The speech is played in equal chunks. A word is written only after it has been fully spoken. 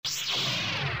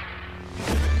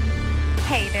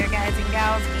Hey there, guys and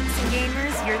gals, geeks and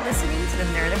gamers. You're listening to the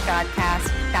Nerd of Godcast,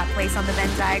 that place on the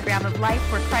Venn diagram of life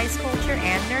where Christ culture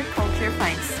and nerd culture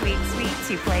find sweet, sweet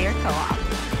two-player co-op.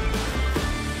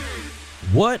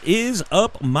 What is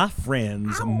up, my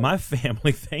friends, my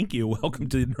family? Thank you. Welcome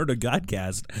to the Nerd of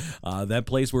Godcast, that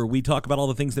place where we talk about all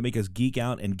the things that make us geek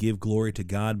out and give glory to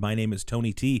God. My name is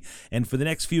Tony T, and for the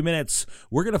next few minutes,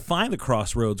 we're going to find the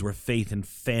crossroads where faith and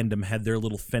fandom had their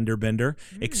little fender bender,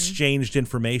 exchanged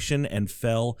information, and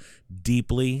fell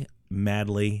deeply,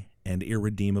 madly, and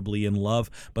irredeemably in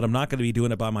love. But I'm not going to be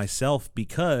doing it by myself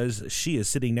because she is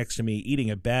sitting next to me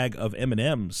eating a bag of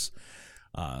M&Ms.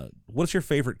 What's your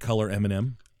favorite color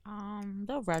M&M?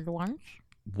 The red ones.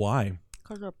 Why?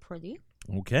 Because they're pretty.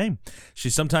 Okay.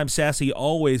 She's sometimes sassy,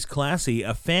 always classy,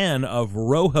 a fan of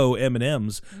Rojo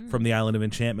M&Ms from the Island of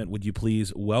Enchantment. Would you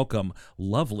please welcome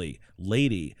lovely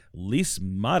Lady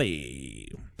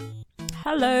Lismati.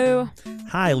 Hello.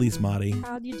 Hi, Lismati.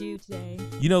 How do you do today?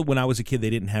 You know, when I was a kid, they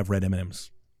didn't have red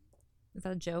M&Ms. Is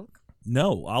that a joke?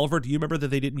 No. Oliver, do you remember that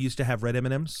they didn't used to have red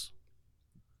M&Ms?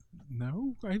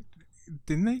 No,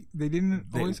 didn't they? They didn't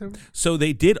always have. So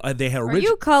they did. They had. Are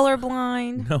you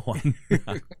colorblind? No, I'm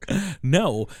not.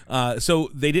 No. So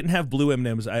they didn't have blue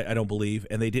M&Ms, I don't believe,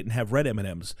 and they didn't have red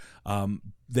M&Ms.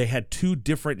 They had two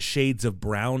different shades of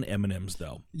brown M&Ms,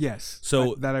 though. Yes.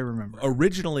 So that I remember.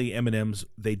 Originally, M&Ms,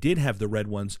 they did have the red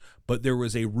ones, but there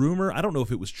was a rumor. I don't know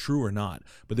if it was true or not,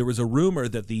 but there was a rumor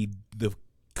that the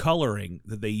coloring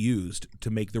that they used to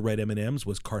make the red M&Ms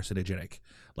was carcinogenic,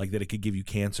 like that it could give you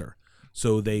cancer.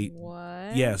 So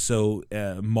so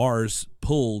Mars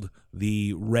pulled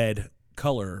the red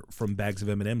color from bags of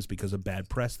M&Ms because of bad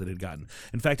press that it had gotten.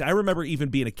 In fact, I remember even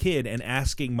being a kid and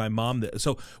asking my mom that.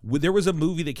 So there was a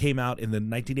movie that came out in the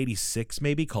 1986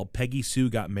 maybe called Peggy Sue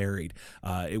Got Married.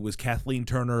 It was Kathleen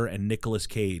Turner and Nicolas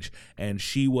Cage, and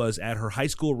she was at her high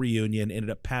school reunion, ended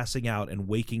up passing out and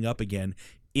waking up again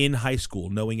in high school,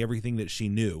 knowing everything that she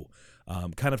knew.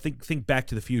 Kind of think Back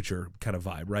to the Future kind of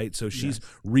vibe, right? So she's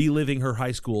reliving her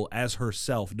high school as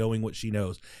herself, knowing what she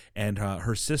knows. And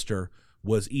her sister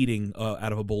was eating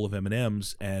out of a bowl of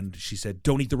M&Ms, and she said,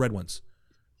 "Don't eat the red ones."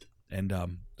 And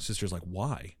sister's like,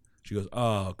 "Why?" She goes,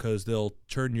 "Oh, because they'll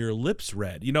turn your lips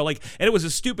red." You know, like, and it was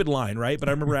a stupid line, right? But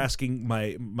I remember asking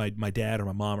my dad or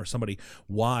my mom or somebody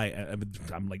why.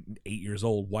 I'm like 8 years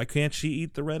old. Why can't she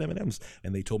eat the red M&Ms?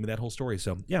 And they told me that whole story.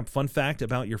 So yeah, fun fact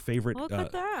about your favorite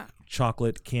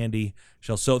chocolate candy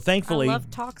shell. So thankfully, I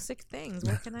love toxic things.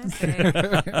 What can I say?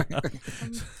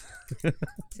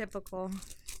 Typical.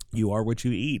 You are what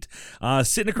you eat.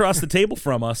 Sitting across the table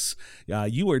from us,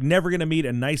 you are never going to meet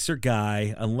a nicer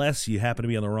guy unless you happen to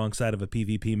be on the wrong side of a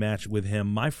PvP match with him.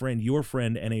 My friend, your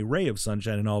friend, and a ray of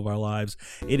sunshine in all of our lives.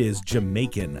 It is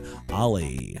Jamaican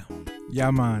Ollie.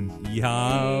 Yeah, man.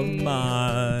 Yeah,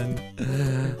 man.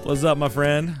 What's up, my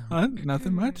friend?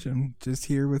 Nothing much. I'm just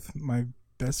here with my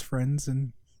best friends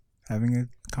and having a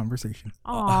conversation.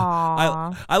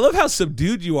 Aww. I love how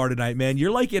subdued you are tonight, man.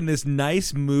 You're like in this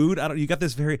nice mood. You got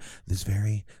this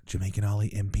very Jamaican Ollie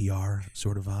NPR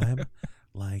sort of vibe.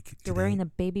 Like you're wearing a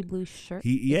baby blue shirt.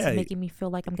 It's making me feel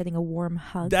like I'm getting a warm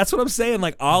hug. That's what I'm saying.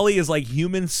 Like Ollie is like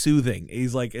human soothing.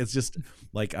 He's like, it's just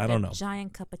like, I don't know,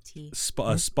 giant cup of tea.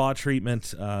 Spa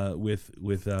treatment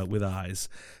with eyes.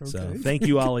 Okay. So thank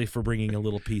you, Ollie, for bringing a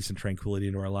little peace and tranquility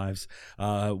into our lives.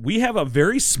 We have a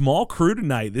very small crew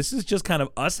tonight. This is just kind of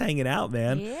us hanging out,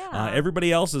 man. Yeah.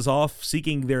 Everybody else is off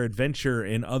seeking their adventure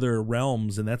in other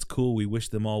realms, and that's cool. We wish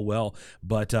them all well.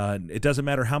 But it doesn't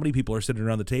matter how many people are sitting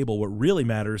around the table. What really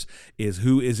matters is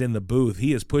who is in the booth.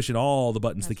 He is pushing all the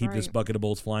buttons to keep this bucket of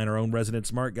bolts flying. Our own resident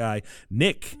smart guy,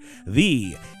 Nick,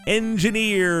 the engineer.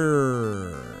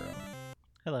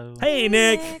 Hello. Hey,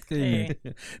 Nick. Hey.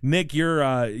 Nick,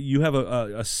 you have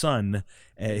a son.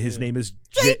 His name is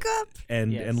Jacob.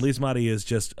 And Lismati is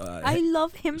just. I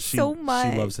love him so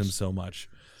much. She loves him so much.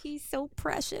 He's so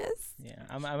precious. Yeah,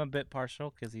 I'm a bit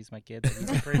partial because he's my kid. But he's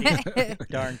a pretty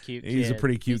darn cute kid. He's a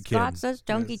pretty cute kid. Got such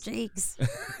donkey cheeks.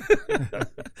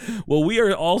 Well, we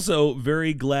are also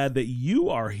very glad that you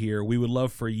are here. We would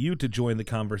love for you to join the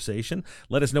conversation.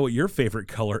 Let us know what your favorite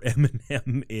color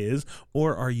M&M is,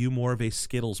 or are you more of a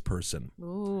Skittles person?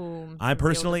 Ooh, I'm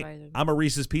a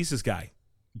Reese's Pieces guy,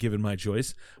 given my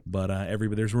choice, but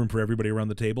there's room for everybody around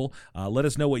the table. Let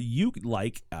us know what you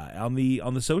like on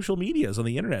the social medias, on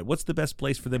the internet. What's the best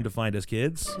place for them to find us,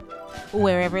 kids?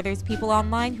 Wherever there's people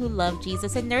online who love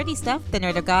Jesus and nerdy stuff, the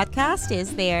Nerd of Godcast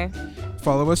is there.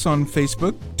 Follow us on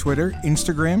Facebook, Twitter,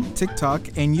 Instagram, TikTok,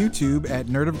 and YouTube at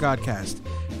Nerd of Godcast.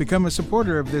 Become a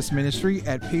supporter of this ministry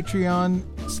at Patreon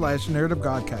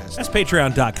patreon.com/nerdofgodcast. That's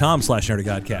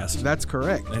patreon.com/nerdofgodcast. That's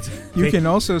correct. That's You can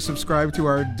also subscribe to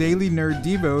our daily Nerd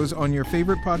Devos on your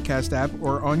favorite podcast app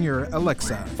or on your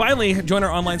Alexa. Finally, join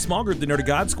our online small group, the Nerd of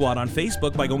God Squad, on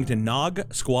Facebook by going to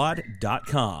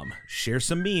nogsquad.com. Share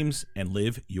some memes and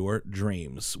live your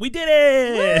dreams. We did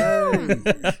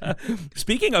it!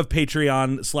 Speaking of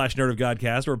Patreon/Nerd of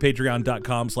Godcast, or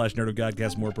patreon.com/Nerd of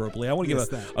Godcast more appropriately, I want to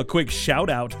give a quick shout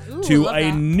out to love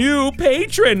a that. new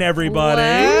patron, everybody.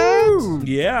 What?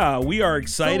 Yeah, we are Who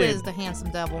excited. is the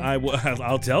handsome devil?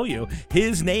 I'll tell you.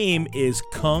 His name is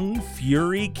Kung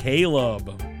Fury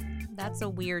Caleb. That's a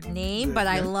weird name, but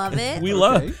I love it. We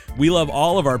love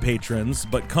all of our patrons,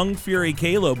 but Kung Fury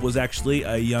Caleb was actually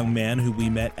a young man who we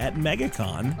met at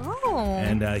MegaCon. Oh.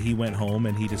 And he went home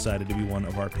and he decided to be one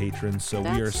of our patrons. So we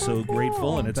are That's so so cool.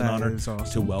 grateful, and it's an That honor is awesome.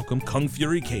 to welcome Kung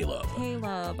Fury Caleb.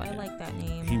 Caleb, I like that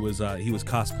name. He was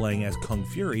cosplaying as Kung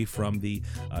Fury from the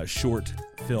short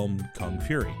film Kung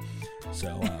Fury.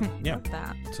 So yeah. Love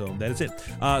that. So that is it.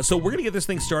 So we're gonna get this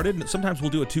thing started. Sometimes we'll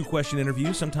do a 2-question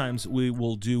interview. Sometimes we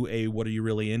will do a "What are you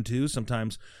really into?"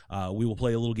 Sometimes we will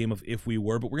play a little game of "If We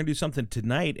Were." But we're gonna do something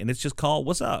tonight, and it's just called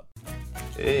 "What's Up."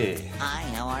 Hey, Hi,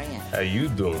 how are you? how you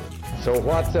doing? So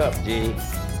what's up, G?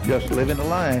 Just living a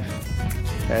life,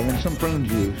 having some prune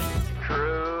juice.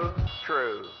 True.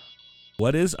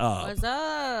 What is up? What's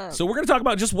up? So we're gonna talk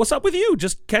about just what's up with you.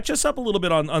 Just catch us up a little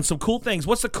bit on some cool things.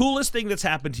 What's the coolest thing that's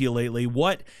happened to you lately?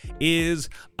 What is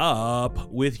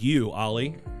up with you,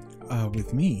 Ollie?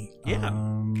 With me. Yeah.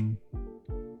 And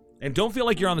don't feel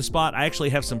like you're on the spot. I actually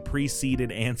have some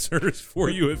preceded answers for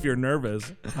you if you're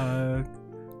nervous.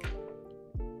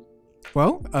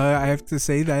 Well, I have to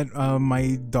say that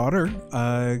my daughter,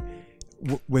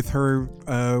 with her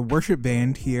worship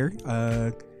band here,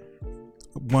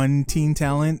 won Teen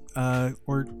Talent.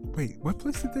 Or wait, what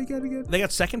place did they get again? They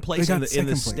got second place They in got the second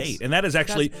place. state, and that is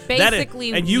actually That's that is,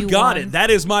 basically and you you got won. it. That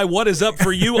is my "What is up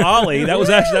for you, Ollie." That was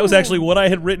actually what I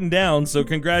had written down. So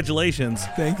congratulations,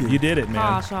 Thank you. You did it, man.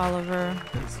 Gosh, Oliver.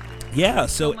 Yeah.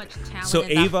 So So much talent so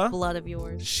in that Ava, blood of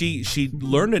yours. she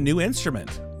learned a new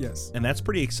instrument, Yes. and that's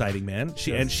pretty exciting, man.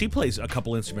 She plays a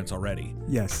couple instruments already.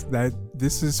 Yes.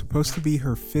 This is supposed to be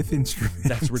her 5th instrument.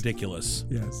 That's ridiculous.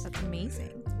 Yes. That's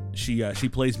amazing. She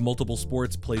plays multiple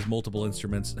sports, plays multiple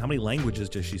instruments. How many languages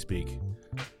does she speak?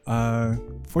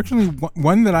 Fortunately,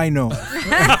 one that I know.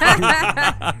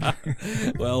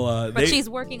 Well, But she's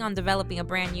working on developing a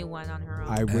brand new one on her own.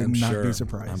 I would I'm not sure. be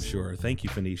surprised. I'm sure. Thank you,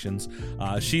 Phoenicians.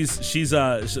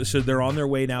 So they're on their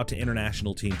way now to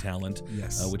International Teen Talent,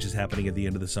 Yes. which is happening at the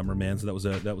end of the summer, man. So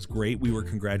that was great. We were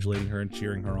congratulating her and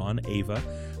cheering her on, Ava.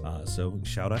 So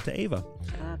shout out to Ava.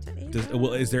 Shout out to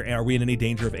Ava. Are we in any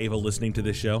danger of Ava listening to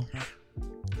this show?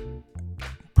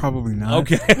 Probably not.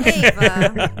 Okay.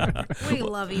 Ava, we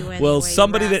love you anyway. Well,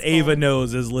 somebody that rascal. Ava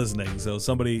knows is listening. So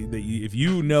somebody that if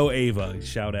you know Ava,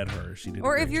 shout at her. She did.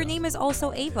 Or a if great your job. name is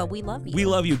also Ava, we love you. We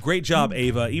love you. Great job,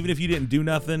 Ava. Even if you didn't do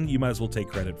nothing, you might as well take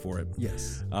credit for it.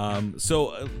 Yes.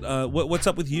 What's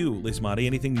up with you, Lismati?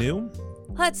 Anything new?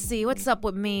 Let's see, what's up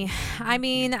with me? I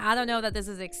mean, I don't know that this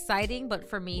is exciting, but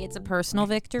for me, it's a personal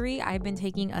victory. I've been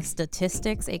taking a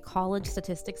college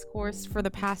statistics course for the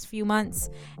past few months,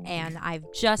 and I've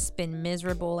just been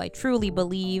miserable. I truly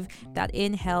believe that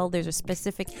in hell, there's a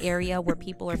specific area where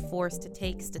people are forced to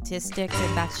take statistics,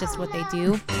 and that's just what they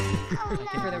do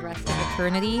for the rest of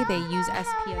eternity. They use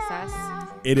SPSS.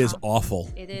 It is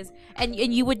awful. It is, and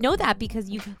you would know that because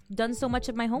you've done so much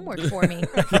of my homework for me.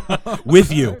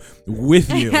 With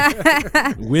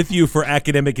you for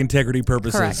academic integrity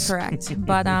purposes. Correct.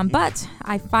 But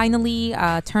I finally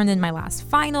turned in my last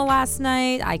final last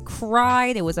night. I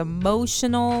cried. It was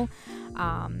emotional.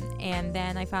 And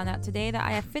then I found out today that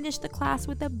I have finished the class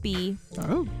with a B.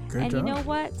 Oh, good And job. you know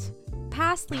what?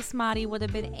 Pastly Smotty would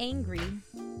have been angry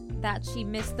that she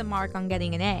missed the mark on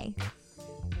getting an A.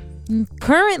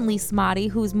 Currently, Smotty,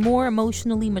 who's more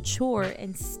emotionally mature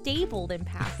and stable than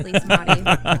Pastly Smotty,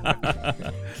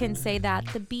 can say that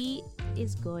the B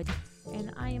is good,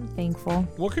 and I am thankful.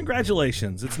 Well,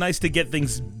 congratulations. It's nice to get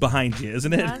things behind you,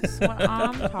 isn't it? That's what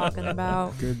I'm talking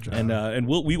about. Good job. And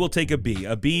we will take a B.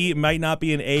 A B might not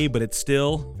be an A, but it's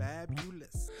still Fabulous.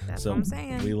 That's so what I'm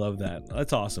saying. we love that.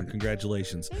 That's awesome.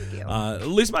 Congratulations. Thank you.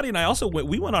 Lismati and I also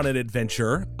we went on an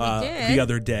adventure did? the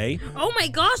other day. Oh my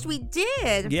gosh, we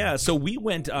did. Yeah, so we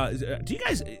went. Do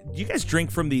you guys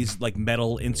drink from these like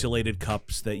metal insulated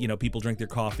cups that people drink their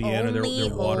coffee in or Only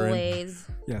their water in?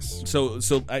 Yes.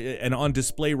 And on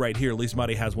display right here,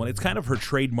 Lismati has one. It's kind of her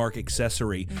trademark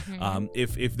accessory. Mm-hmm.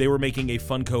 If they were making a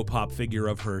Funko Pop figure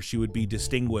of her, she would be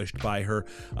distinguished by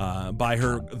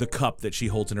the cup that she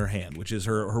holds in her hand, which is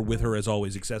her her with her as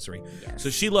always accessory. So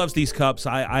she loves these cups.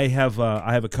 I have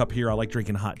a cup here. I like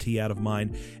drinking hot tea out of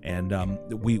mine, and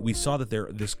we saw that they're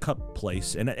this cup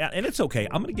place, and it's okay.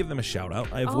 I'm gonna give them a shout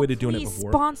out. I avoided doing it Please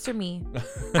before. sponsor me.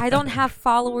 I don't have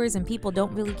followers, and people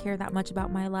don't really care that much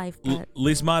about my life. But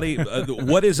Lismati,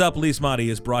 what is up, Lismati,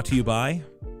 is brought to you by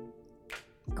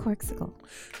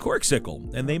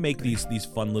Corksicle, and they make these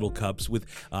fun little cups with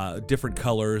different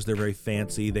colors. They're very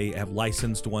fancy. They have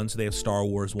licensed ones. They have Star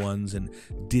Wars ones and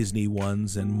Disney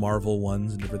ones and Marvel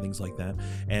ones and different things like that.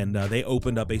 And they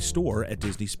opened up a store at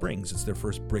Disney Springs. It's their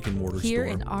first brick and mortar here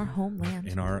store in our homeland,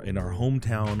 in our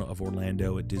hometown of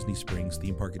Orlando at Disney Springs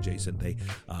theme park adjacent. They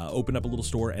opened up a little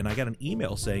store, and I got an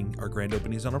email saying our grand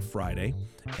opening is on a Friday,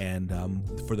 and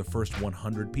for the first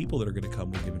 100 people that are going to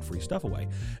come, we're giving free stuff away.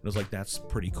 And I was like, that's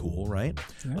pretty cool, right?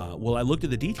 Yeah. Well, I looked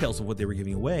at the details of what they were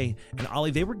giving away, and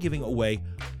Ollie, they were giving away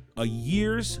a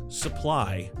year's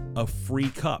supply of free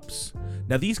cups.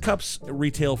 Now, these cups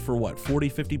retail for what,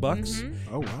 $40, $50?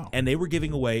 Mm-hmm. Oh, wow. And they were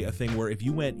giving away a thing where if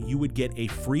you went, you would get a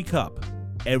free cup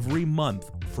every month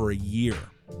for a year.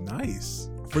 Nice.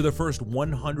 For the first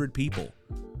 100 people.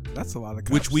 That's a lot of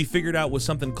cups. Which we figured out was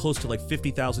something close to like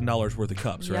 $50,000 worth of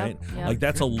cups, right? Yep. Like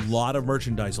that's a lot of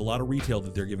merchandise, a lot of retail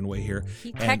that they're giving away here.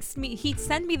 He'd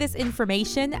send me this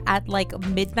information at like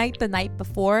midnight the night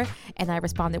before, and I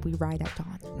responded, "We ride at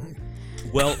dawn."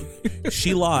 Well,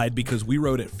 she lied because we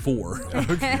rode at 4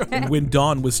 when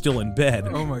Dawn was still in bed.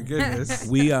 Oh my goodness.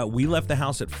 We left the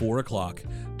house at 4 o'clock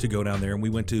to go down there, and we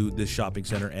went to this shopping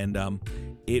center, and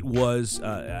it was,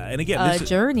 and again,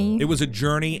 journey. It was a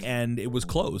journey, and it was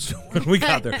closed when we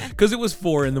got there because it was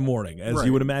 4 a.m, as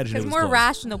you would imagine. It was more closed.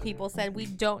 rational people said we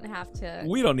don't have to.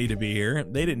 We don't need to be here.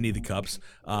 They didn't need the cups.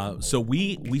 So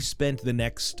we spent the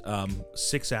next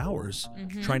 6 hours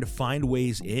trying to find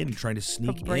ways in, trying to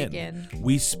sneak in.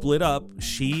 We split up.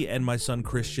 She and my son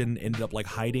Christian ended up like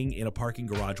hiding in a parking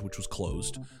garage, which was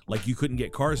closed. Like you couldn't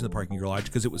get cars in the parking garage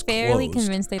because it was fairly closed.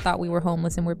 Convinced they thought we were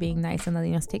homeless and we're being nice and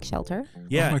letting us take shelter.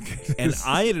 Yeah, and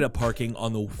I ended up parking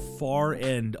on the far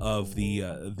end of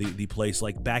the place,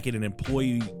 like back in an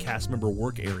employee cast member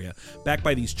work area, back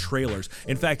by these trailers.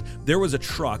 In fact, there was a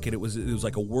truck, and it was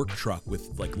like a work truck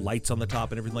with like lights on the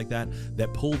top and everything like that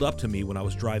pulled up to me when I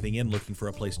was driving in looking for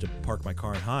a place to park my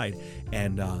car and hide.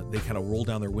 And they kind of rolled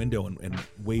down their window and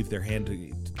waved their hand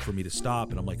for me to stop.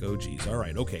 And I'm like, oh geez, all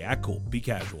right, okay, act cool, be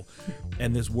casual.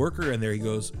 And this worker in there, he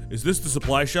goes, "Is this the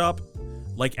supply shop?"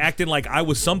 Like acting like I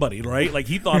was somebody, right? Like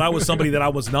he thought I was somebody that I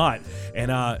was not. And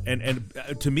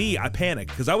to me, I panicked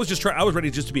because I was I was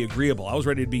ready just to be agreeable. I was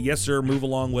ready to be yes sir, move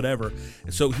along, whatever.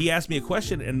 And so he asked me a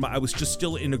question, and I was just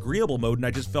still in agreeable mode, and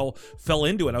I just fell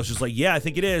into it. I was just like, yeah, I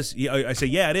think it is. I say,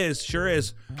 yeah, it is, sure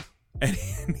is. And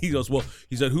he goes, well,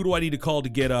 he said, who do I need to call to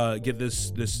get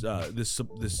this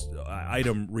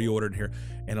item reordered here?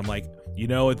 And I'm like,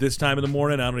 at this time of the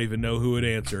morning, I don't even know who would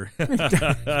answer. All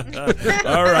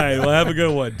right, well, have a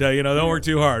good one. Don't work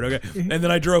too hard, okay? And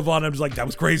then I drove on. And I'm just like, that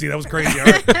was crazy. All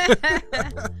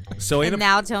right. So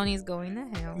now Tony's going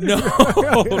to hell.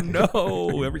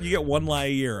 No. You get one lie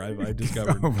a year. I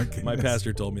discovered. Oh my goodness. My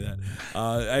pastor told me that.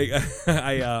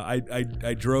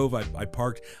 I drove. I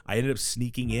parked. I ended up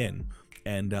sneaking in.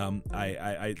 And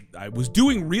I was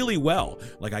doing really well.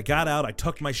 Like I got out, I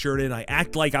tucked my shirt in, I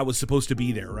act like I was supposed to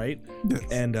be there, right? Yes.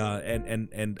 And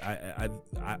I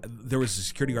there was a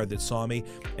security guard that saw me,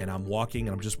 and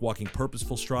I'm just walking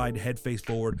purposeful stride, head face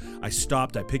forward. I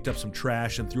stopped, I picked up some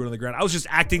trash and threw it on the ground. I was just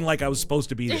acting like I was supposed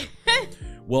to be there.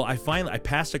 Well, I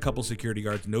passed a couple security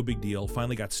guards, no big deal.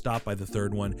 Finally got stopped by the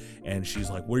third one, and she's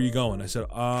like, "Where are you going?" I said,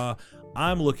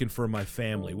 I'm looking for my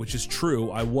family," which is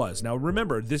true, I was. Now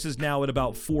remember, this is now at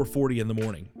about 4:40 in the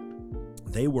morning.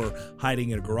 They were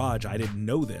hiding in a garage. I didn't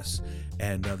know this.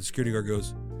 And the security guard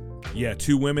goes, "Yeah,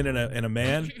 2 women and a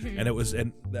man." And it was,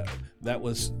 and that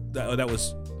was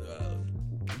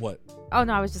what? Oh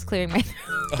no, I was just clearing my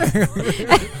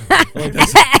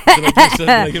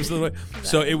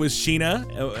So it was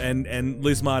Sheena and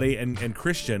Lismati and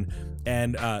Christian.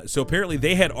 And so apparently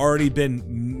they had already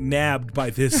been nabbed by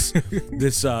this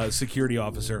security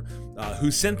officer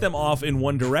who sent them off in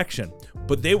one direction,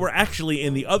 but they were actually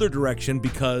in the other direction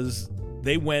because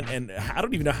they went, and I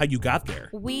don't even know how you got there.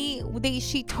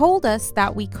 She told us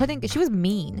that we couldn't. She was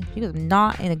mean. She was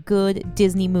not in a good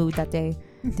Disney mood that day.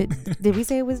 Did we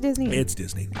say it was Disney? It's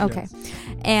Disney. Okay.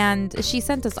 And she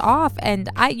sent us off, and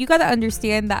you got to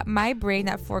understand that my brain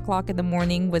at 4:00 in the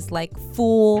morning was like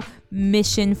full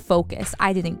mission focus.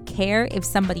 I didn't care if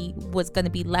somebody was going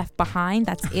to be left behind.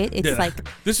 That's it. It's like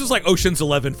this was like Ocean's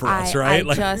 11 for us, right?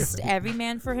 I just every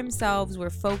man for himself. We're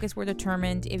focused. We're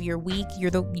determined. If you're weak,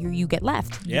 you get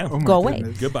left. Yeah. Oh my Go away.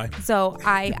 goodness. Goodbye. So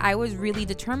I was really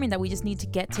determined that we just need to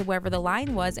get to wherever the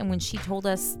line was. And when she told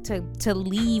us to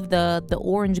leave the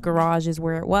orange garage is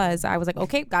where it was, I was like,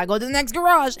 okay, gotta go to the next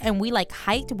garage. And we like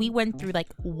hiked. We went through like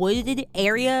wooded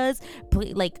areas,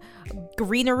 like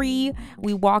greenery.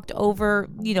 We walked over,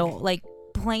 like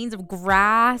plains of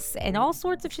grass and all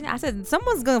sorts of shit. I said,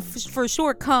 someone's gonna for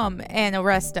sure come and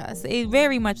arrest us. It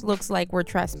very much looks like we're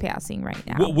trespassing right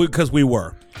now. Because we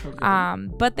were.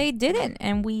 But they didn't,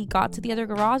 and we got to the other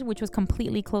garage, which was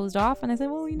completely closed off. And I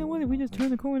said, well, you know what? If we just turn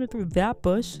the corner through that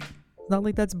bush, not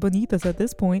like that's beneath us at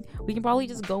this point, we can probably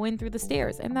just go in through the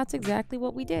stairs. And that's exactly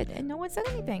what we did, and no one said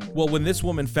anything. Well, when this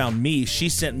woman found me, she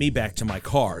sent me back to my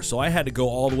car. So I had to go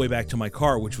all the way back to my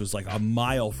car, which was like a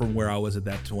mile from where I was at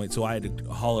that point. So I had to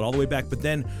haul it all the way back. But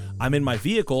then I'm in my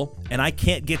vehicle, and I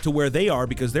can't get to where they are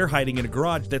because they're hiding in a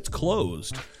garage that's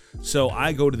closed. So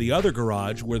I go to the other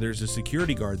garage where there's a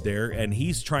security guard there, and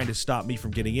he's trying to stop me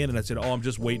from getting in. And I said, "Oh, I'm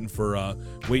just waiting for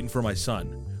my son,"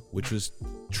 which was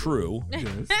true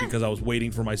because I was waiting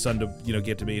for my son to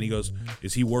get to me. And he goes,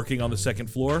 "Is he working on the second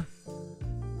floor?"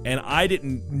 And I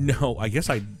didn't know. I guess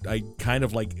I kind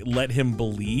of like let him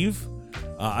believe.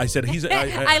 I said he's.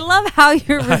 I love how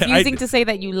you're refusing to say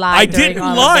that you lied. I didn't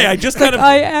lie. I just kind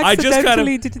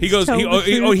of. He goes.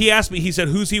 He asked me. He said,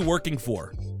 "Who's he working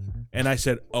for?" And I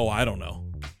said, "Oh, I don't know."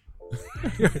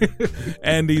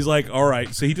 And he's like, all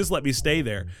right. So he just let me stay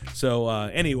there. So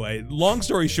anyway, long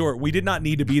story short, we did not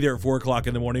need to be there at 4:00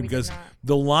 in the morning because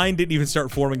the line didn't even start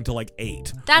forming until like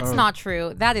 8. That's not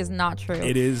true. That is not true.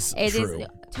 It is true.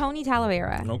 Tony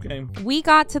Talavera. Okay. We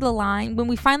got to the line. When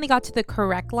we finally got to the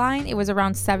correct line, it was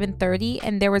around 7:30,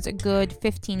 and there was a good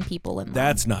 15 people in line.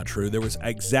 That's not true. There was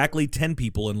exactly 10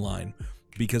 people in line.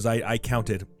 Because I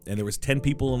counted, and there was 10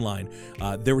 people in line.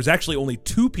 There was actually only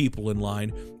 2 people in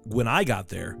line when I got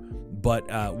there,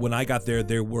 but when I got there,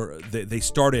 they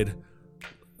started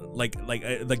like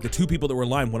the 2 people that were in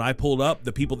line. When I pulled up,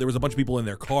 there was a bunch of people in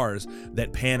their cars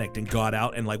that panicked and got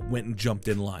out and like went and jumped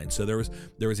in line. So there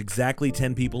was exactly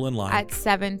 10 people in line at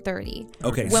 7:30.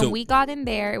 Okay, when we got in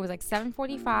there, it was like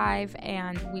 7:45,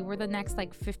 and we were the next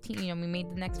like 15. We made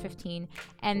the next 15,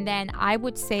 and then I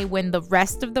would say when the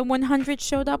rest of the 100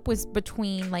 showed up was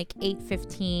between like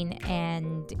 8:15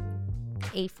 and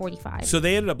 8:45. So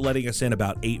they ended up letting us in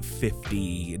about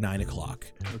 8:50, 9 o'clock.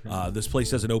 Okay. This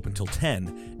place doesn't open till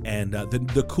 10. And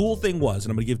the cool thing was, and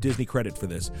I'm going to give Disney credit for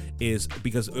this, is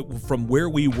because from where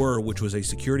we were, which was a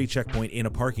security checkpoint in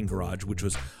a parking garage, which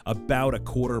was about a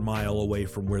quarter mile away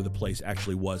from where the place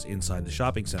actually was inside the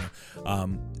shopping center,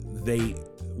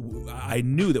 I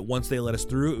knew that once they let us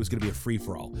through, it was going to be a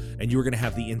free-for-all. And you were going to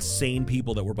have the insane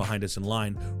people that were behind us in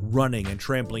line running and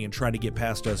trampling and trying to get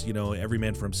past us, every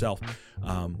man for himself.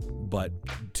 But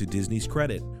to Disney's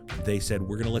credit, they said,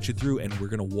 we're going to let you through and we're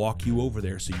going to walk you over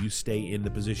there so you stay in the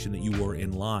position that you were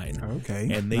in line. Okay.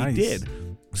 And they did.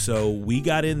 So we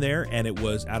got in there, and it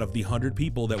was out of the 100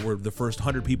 people that were the first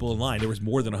 100 people in line. There was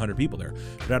more than 100 people there.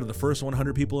 But out of the first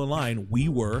 100 people in line,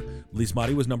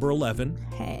 Lismati was number 11.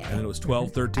 Hey. And then it was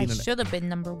 12, 13. I should have been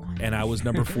number 1. And I was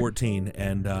number 14.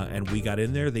 And we got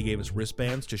in there. They gave us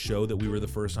wristbands to show that we were the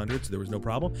first 100, so there was no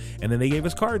problem. And then they gave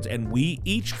us cards, and we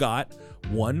each got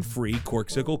one free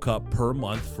Corksicle cup per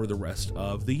month for the rest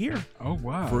of the year. Oh,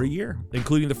 wow. For a year.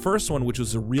 Including the first one, which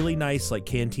was a really nice like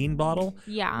canteen bottle.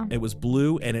 Yeah. It was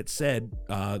blue, and it said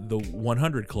the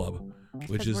 100 Club,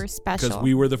 which is we're special. because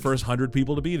we were the first 100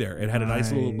 people to be there. It had a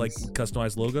nice little like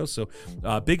customized logo. So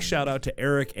big shout out to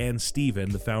Eric and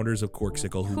Steven, the founders of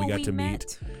Corksicle, who we got to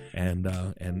meet. And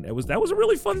that was a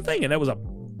really fun thing, and that was a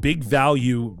big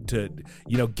value to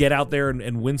get out there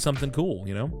and win something cool.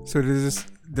 So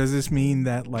does this mean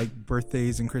that like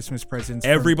birthdays and Christmas presents?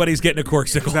 Everybody's getting a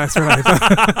Corksicle. That's what I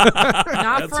thought.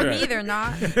 Not for me, they're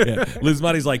not. Yeah.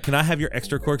 Lismati's like, can I have your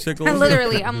extra Corksicle?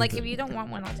 Literally, I'm like, if you don't want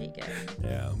one, I'll take it.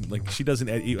 Yeah, like she doesn't.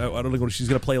 I don't know. She's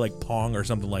gonna play like Pong or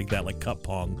something like that, like cup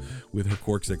Pong with her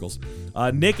Corksicles.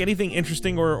 Nick, anything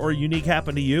interesting or unique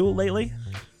happened to you lately?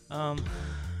 I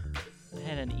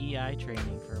had an EI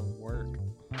training for work.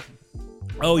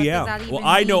 Oh What yeah. does that even Well,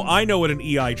 I mean? know what an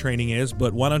EI training is,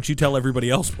 but why don't you tell everybody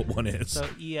else what one is? So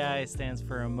EI stands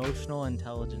for Emotional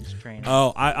Intelligence Training.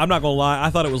 Oh, I'm not gonna lie. I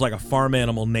thought it was like a farm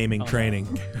animal naming Oh,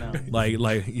 training. No.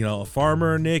 Like a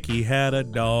farmer Nick, he had a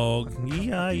dog.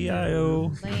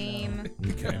 E-I-E-I-O. Lame.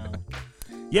 Okay. No.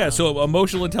 Yeah, so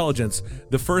emotional intelligence,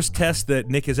 the first test that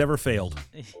Nick has ever failed.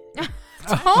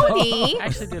 Tony, I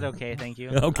actually did okay, thank you.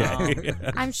 Okay.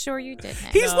 I'm sure you did.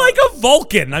 Nick. He's like a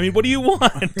Vulcan. I mean, what do you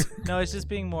want? No, it's just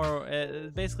being more,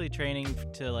 basically training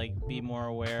to like be more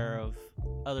aware of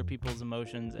other people's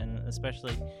emotions and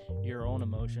especially your own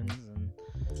emotions. And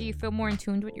Do you feel more in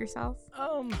tune with yourself?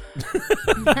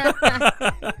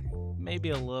 maybe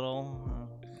a little.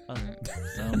 So,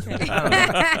 I don't know.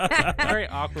 It's very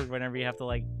awkward whenever you have to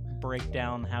like break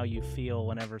down how you feel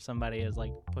whenever somebody is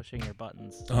like pushing your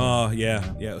buttons. Oh,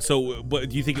 yeah. So, but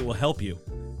do you think it will help you?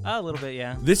 A little bit,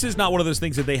 yeah. This is not one of those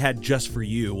things that they had just for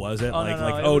you, was it? Oh, like, no,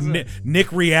 like, it oh, wasn't.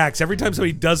 Nick reacts every time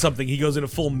somebody does something. He goes into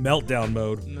full meltdown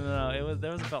mode. No,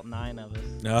 there was about 9 of us.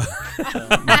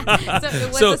 So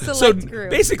it was a select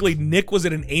group. Basically, Nick was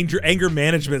at an anger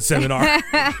management seminar.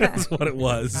 That's what it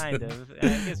was. Kind of. I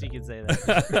guess you could say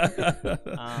that.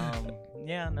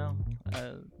 Yeah, no.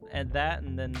 And that,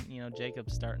 and then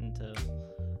Jacob's starting to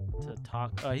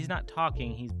talk. He's not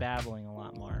talking. He's babbling a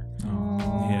lot more.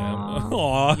 Yeah.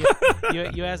 Aw.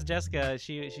 You asked Jessica.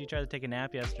 She tried to take a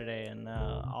nap yesterday, and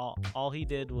all he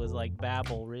did was like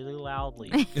babble really loudly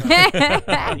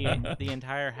the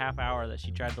entire half hour that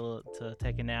she tried to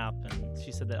take a nap. And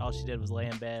she said that all she did was lay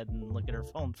in bed and look at her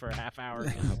phone for a half hour.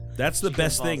 That's the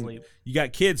best thing. Asleep. You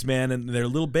got kids, man, and they're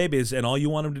little babies, and all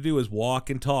you want them to do is walk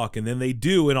and talk, and then they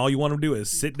do, and all you want them to do is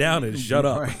sit down and shut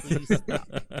up. Please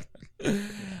stop.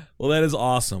 Well, that is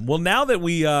awesome. Well, now that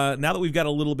we've got a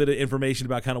little bit of information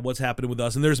about kind of what's happening with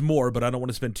us, and there's more, but I don't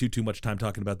want to spend too much time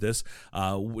talking about this.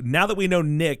 Now that we know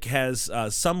Nick has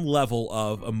some level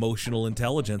of emotional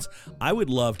intelligence, I would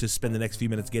love to spend the next few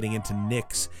minutes getting into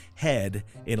Nick's head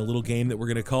in a little game that we're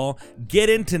going to call Get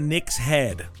Into Nick's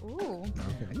Head. Ooh.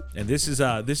 Okay. And this is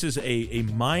a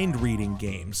mind reading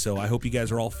game, so I hope you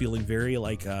guys are all feeling very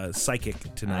like psychic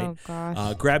tonight. Oh,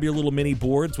 gosh. Grab your little mini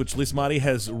boards, which Lismati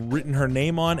has written her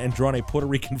name on and drawn a Puerto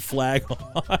Rican flag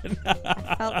on.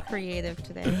 I felt creative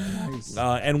today. Nice.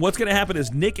 And what's going to happen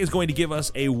is Nick is going to give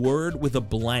us a word with a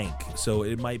blank, so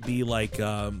it might be like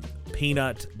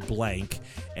peanut blank.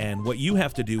 And what you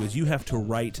have to do is you have to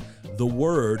write the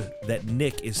word that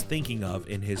Nick is thinking of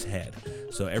in his head.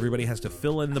 So everybody has to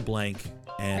fill in the blank.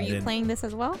 And Are you then playing this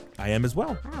as well? I am as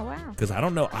well. Oh, wow. Because I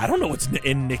don't know what's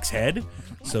in Nick's head.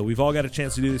 So we've all got a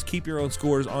chance to do this. Keep your own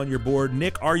scores on your board.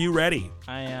 Nick, are you ready?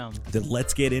 I am. Then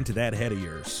let's get into that head of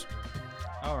yours.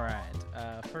 All right.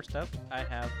 First up, I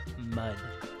have mud.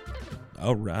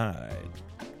 All right.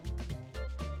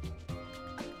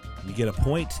 You get a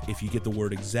point if you get the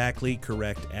word exactly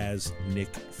correct as Nick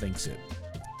thinks it.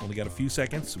 Only got a few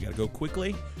seconds. We got to go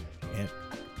quickly. And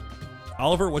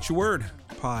Oliver, what's your word?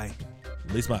 Pie.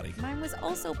 Lismati. Mine was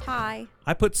also pie.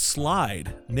 I put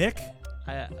slide. Nick?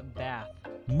 Bath.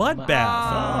 Mud bath.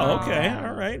 Ah. Oh, okay.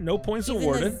 All right. No points He's in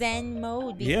awarded. the Zen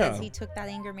mode because Yeah. he took that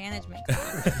anger management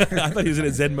class. I thought he was in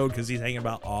a Zen mode because he's hanging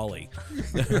about Ollie.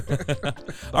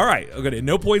 All right. Okay.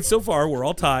 No points so far. We're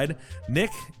all tied. Nick,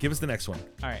 give us the next one.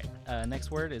 All right. Next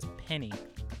word is penny.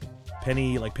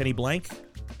 Penny, like penny blank?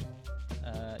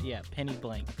 Yeah, penny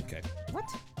blank. Okay. What?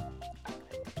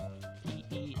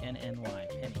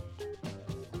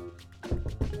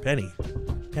 Penny.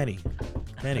 Penny.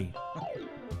 Penny. Penny.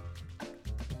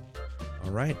 All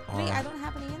right. Wait, I don't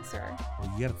have an answer.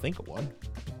 Well, you got to think of one.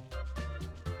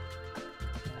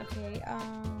 Okay,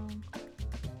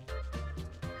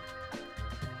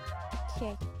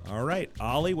 Okay. All right.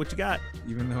 Ollie, what you got?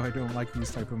 Even though I don't like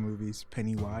these type of movies,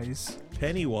 Pennywise.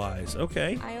 Pennywise.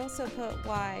 Okay. I also put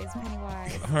wise,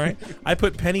 Pennywise. All right. I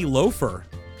put penny loafer.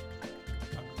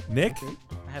 Nick?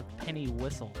 I have penny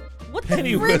whistle. What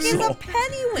Penny the frick is whistle. a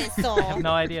penny whistle? I have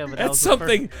no idea, but that That's was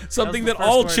the something the that first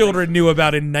all word children knew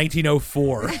about in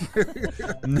 1904.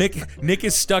 Nick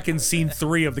is stuck in scene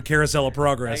 3 of the Carousel of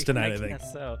Progress tonight, I think.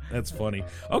 guess so. That's funny.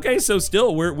 Okay, so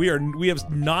still we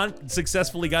have not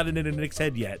successfully gotten into Nick's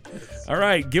head yet. All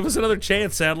right, give us another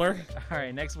chance, Sadler. All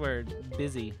right, next word,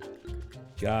 busy.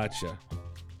 Gotcha.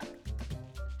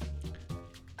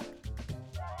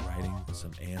 Writing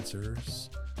some answers.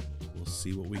 We'll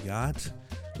see what we got.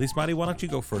 Lismati, why don't you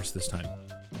go first this time?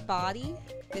 Body?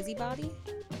 Busybody?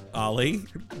 Ollie?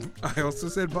 I also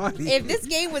said body. If this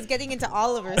game was getting into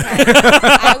Oliver's head,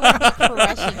 I would be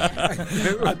crushing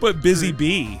it. I put busy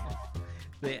bee.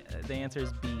 The answer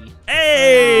is B.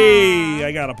 Hey!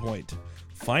 I got a point.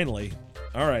 Finally.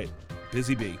 All right.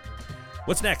 Busy bee.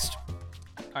 What's next?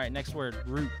 All right, next word,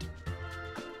 root.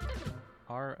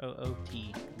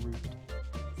 R-O-O-T, root.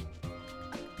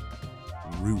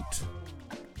 Root.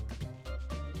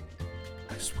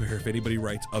 I swear, if anybody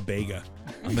writes a bega,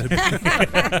 I'm gonna be...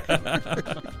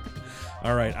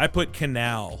 All right. I put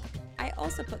canal. I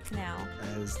also put canal.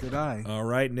 As did I. All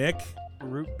right, Nick.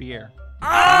 Root beer.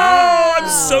 Oh, I'm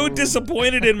so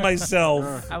disappointed in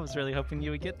myself. I was really hoping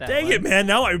you would get that. Dang one. it, man.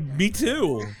 Me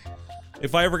too.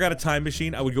 If I ever got a time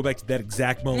machine, I would go back to that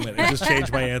exact moment and just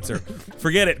change my answer.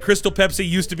 Forget it. Crystal Pepsi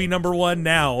used to be number one.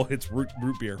 Now it's root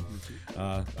beer.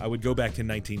 I would go back to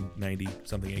 1990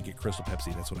 something and get Crystal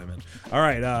Pepsi. That's what I meant. All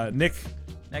right, Nick.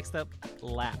 Next up,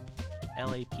 lap.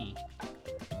 L-A-P.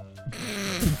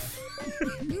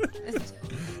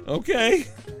 Okay.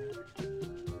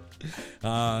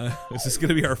 Is this going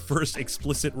to be our first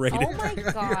explicit rating? Oh my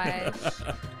gosh.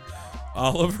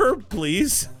 Oliver,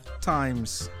 please.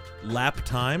 Times. Lap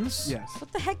times? Yes.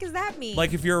 What the heck does that mean?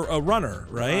 Like if you're a runner,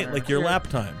 right? Runner. Like your Yeah. lap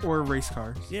time. Or race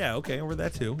cars. Yeah, okay, over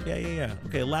that too. Yeah.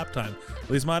 Okay, lap time.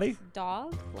 Lizmati?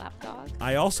 dog? Lap dog?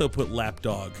 I also put lap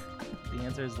dog. The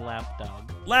answer is lap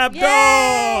dog. Lap Yay!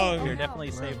 dog! You're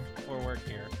definitely safe for work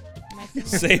here. My thing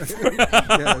was- Safe.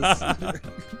 Yes. my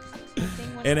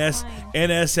thing was fine.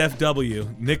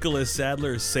 NSFW. Nicholas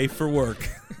Sadler is safe for work.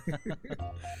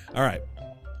 All right.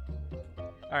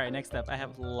 All right, next up, I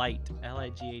have light.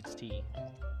 L-I-G-H-T.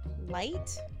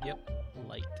 Light? Yep,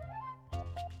 light.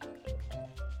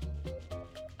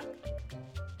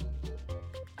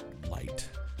 Light.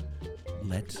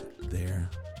 Let there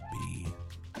be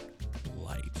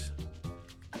light.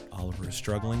 Oliver is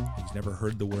struggling. He's never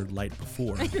heard the word light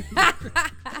before.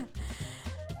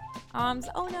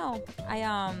 Oh no,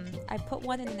 I put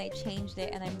one in and I changed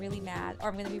it, and I'm really mad, or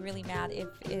I'm gonna be really mad if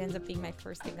it ends up being my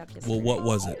first thing that just. Well, what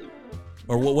was it?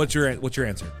 Or what's your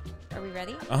answer? Are we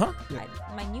ready? Uh-huh.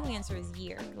 My new answer is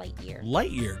year, light year.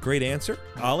 Lightyear. Great answer.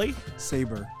 Ollie?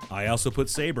 Saber. I also put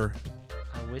saber.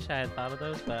 I wish I had thought of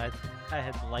those, but I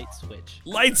had light switch.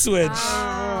 Light switch.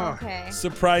 Oh, okay.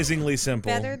 Surprisingly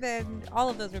simple. Better than all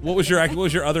of those. Were What was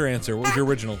your other answer? What was your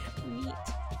original? meat?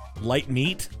 Light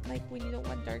meat? Like when you don't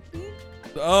want dark meat?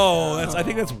 Oh, I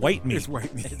think that's white meat. It's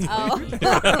white meat. Oh,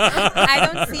 I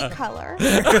don't see color.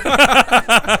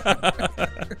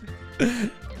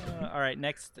 All right,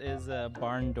 next is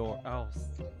barn door. Oh,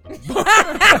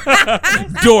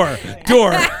 Door.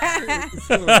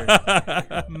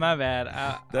 my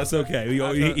bad. That's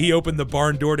okay. He opened the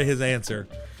barn door to his answer.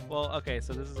 Well, okay,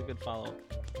 so this is a good follow.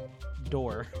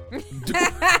 Door.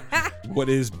 What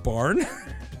is barn?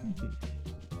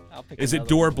 I'll pick Is it another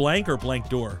door one. blank or blank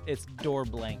door? It's door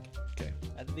blank. Okay.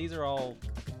 These are all,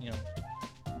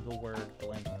 the word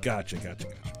blank. Gotcha.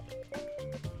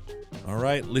 All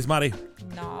right, Lizmati.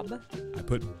 Knob. I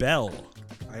put bell.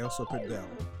 I also put Bell.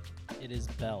 It is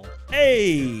bell.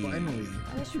 Hey! Finally.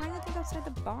 I was trying to think outside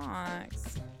the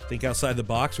box. Think outside the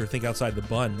box or think outside the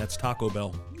bun. That's Taco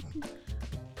Bell.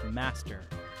 Master.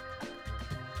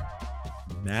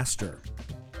 Master.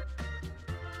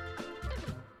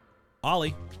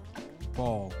 Ollie.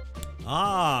 Ball.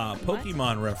 Ah,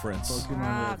 Pokemon reference.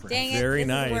 Pokemon reference. Dang it. Very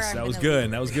this is where nice. I'm That was gonna good.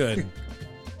 lose. That was good.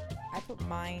 I put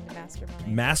mastermind.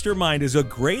 Mastermind is a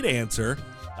great answer.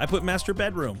 I put master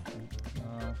bedroom.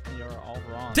 You're all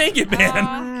wrong. Dang it, man.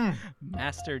 Aw.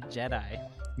 Master Jedi.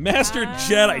 Master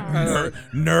Jedi.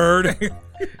 Nerd.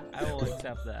 I will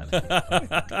accept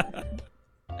that.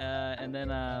 And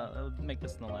then I'll make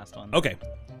this in the last one. Okay.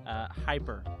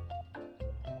 Hyper.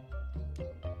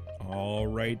 All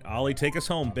right. Ollie, take us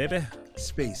home, baby.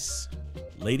 Space.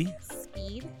 Lady.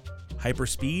 Speed.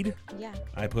 Hyperspeed. Yeah.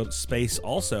 I put space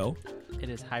also. It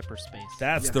is hyperspace.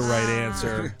 That's the right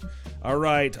answer. All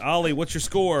right. Ollie, what's your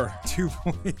score? 2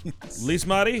 points.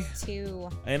 Lismati? 2.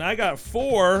 And I got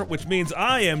 4, which means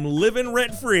I am living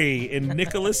rent-free in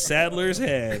Nicholas Sadler's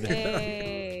head.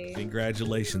 Hey.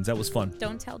 Congratulations. That was fun.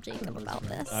 Don't tell Jacob about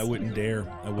this. I wouldn't dare.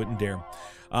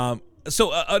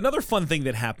 So another fun thing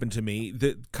that happened to me,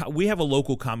 we have a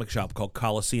local comic shop called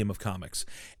Coliseum of Comics,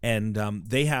 and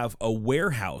they have a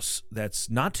warehouse that's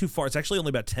not too far. It's actually only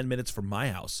about 10 minutes from my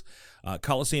house.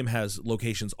 Coliseum has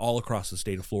locations all across the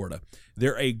state of Florida.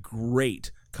 They're a great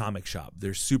comic shop.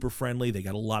 They're super friendly. They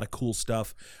got a lot of cool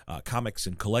stuff, comics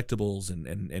and collectibles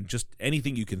and just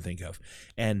anything you can think of.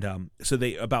 And so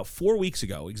they, about 4 weeks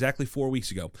ago, exactly 4 weeks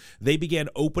ago, they began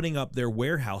opening up their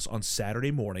warehouse on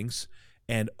Saturday mornings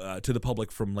and to the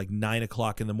public from like 9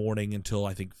 o'clock in the morning until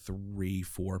I think 3,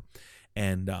 4.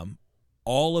 And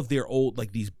all of their old,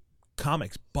 like these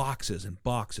comics, boxes and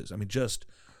boxes. I mean, just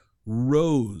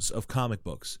rows of comic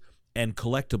books and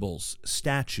collectibles,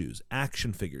 statues,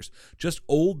 action figures, just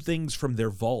old things from their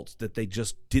vault that they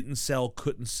just didn't sell,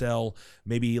 couldn't sell,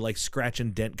 maybe like scratch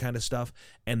and dent kind of stuff.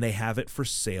 And they have it for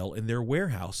sale in their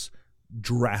warehouse,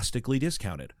 drastically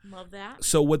discounted. Love that.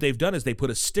 So what they've done is they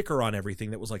put a sticker on everything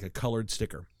that was like a colored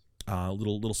sticker,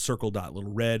 little circle dot,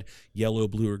 little red, yellow,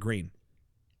 blue, or green.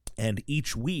 And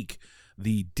each week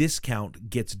the discount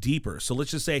gets deeper. So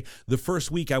let's just say the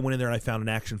first week I went in there and I found an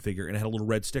action figure and it had a little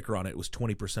red sticker on it. It was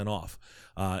 20% off.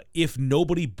 If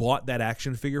nobody bought that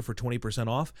action figure for 20%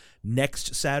 off,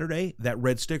 next Saturday, that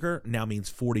red sticker now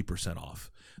means 40%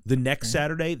 off. The next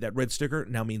Saturday, that red sticker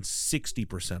now means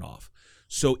 60% off.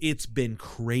 So it's been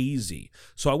crazy.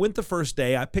 So I went the first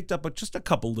day. I picked up just a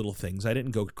couple little things. I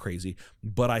didn't go crazy,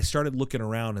 but I started looking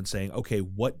around and saying, okay,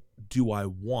 what do I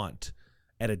want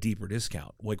at a deeper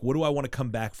discount? Like, what do I want to come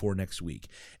back for next week?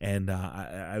 And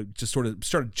I just sort of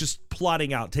started just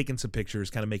plotting out, taking some pictures,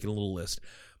 kind of making a little list.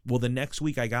 Well, the next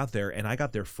week I got there, and I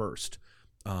got there first.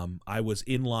 I was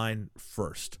in line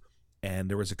first.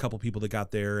 And there was a couple people that got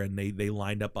there, and they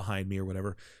lined up behind me or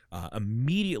whatever.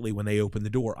 Immediately when they opened the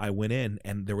door, I went in,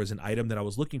 and there was an item that I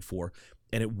was looking for,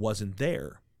 and it wasn't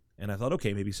there. And I thought,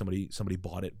 okay, maybe somebody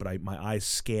bought it. But my eyes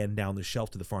scanned down the shelf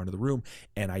to the far end of the room,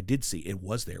 and I did see it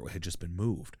was there. It had just been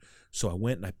moved. So I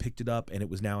went and I picked it up, and it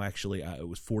was now actually it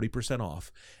was 40% off.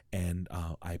 And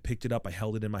I picked it up. I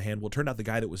held it in my hand. Well, it turned out the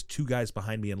guy that was two guys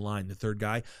behind me in line, the third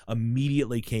guy,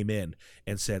 immediately came in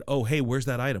and said, "Oh, hey, where's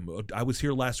that item? I was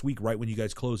here last week right when you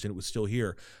guys closed, and it was still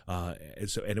here." And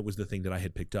it was the thing that I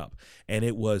had picked up. And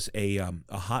it was a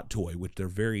hot toy, which they're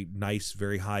very nice,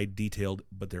 very high detailed,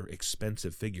 but they're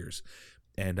expensive figures.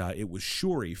 And it was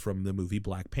Shuri from the movie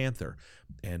Black Panther.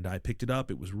 And I picked it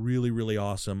up. It was really, really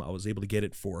awesome. I was able to get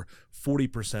it for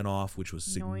 40% off, which was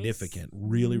significant.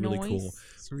 Really, really cool.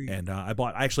 Sweet. And I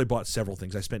actually bought several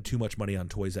things. I spent too much money on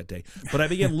toys that day. But I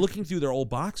began looking through their old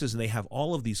boxes, and they have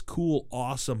all of these cool,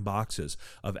 awesome boxes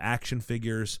of action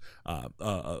figures,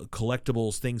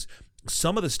 collectibles, things.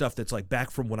 Some of the stuff that's like back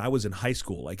from when I was in high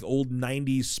school, like old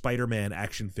 90s Spider-Man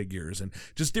action figures and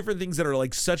just different things that are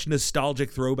like such nostalgic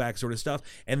throwback sort of stuff.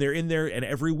 And they're in there, and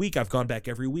every week I've gone back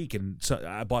every week, and so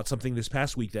I bought something this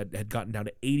past week that had gotten down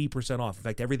to 80% off. In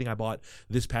fact, everything I bought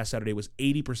this past Saturday was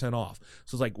 80% off.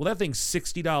 So it's like, well, that thing's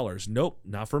 $60. Nope,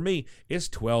 not for me. It's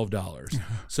 $12.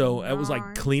 So I was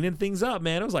like cleaning things up,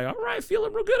 man. I was like, all right,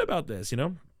 feeling real good about this, you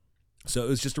know? So it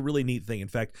was just a really neat thing. In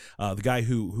fact, the guy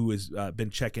who has been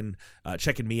checking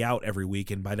me out every week,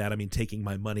 and by that I mean taking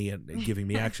my money and giving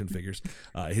me action figers.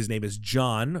 His name is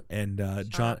John, and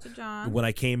John. When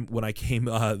I came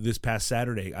this past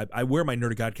Saturday, I wear my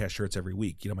Nerd of Godcast shirts every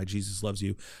week. You know, my Jesus Loves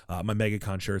You, my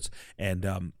MegaCon shirts, and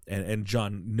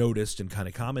John noticed and kind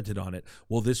of commented on it.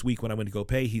 Well, this week when I went to go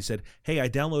pay, he said, "Hey, I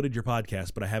downloaded your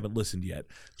podcast, but I haven't listened yet."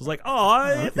 I was like,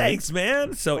 "Oh, thanks,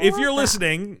 man." So if you're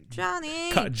listening, John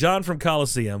from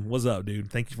Coliseum, what's up, dude?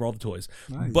 Thank you for all the toys.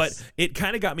 Nice. But it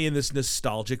kind of got me in this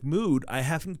nostalgic mood. I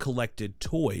haven't collected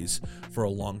toys for a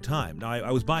long time. Now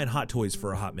I was buying Hot Toys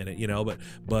for a hot minute, you know, but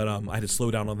I had to slow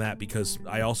down on that because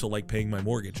I also like paying my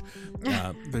mortgage.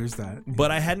 There's that. But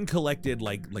I hadn't collected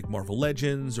like Marvel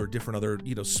Legends or different other,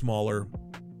 you know, smaller,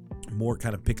 more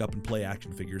kind of pick up and play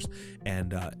action figures,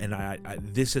 and I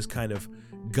this has kind of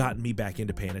gotten me back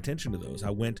into paying attention to those.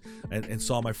 I went and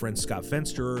saw my friend Scott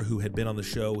Fenster, who had been on the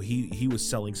show. He was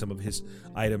selling some of his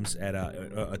items at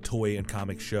a toy and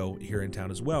comic show here in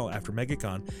town as well after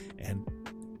MegaCon, and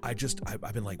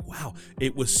I've been like, wow,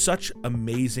 it was such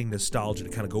amazing nostalgia to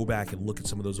kind of go back and look at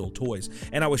some of those old toys.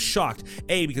 And I was shocked,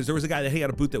 because there was a guy that had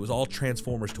a booth that was all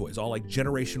Transformers toys, all like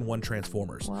Generation 1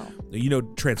 Transformers. Wow. You know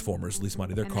Transformers, at least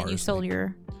money, they're And cars. then you sold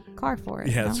your car for it.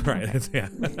 Yeah, no? that's right. Yeah.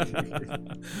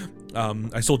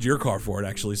 I sold your car for it,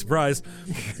 actually. Surprise.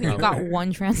 So you got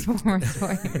one Transformers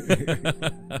toy.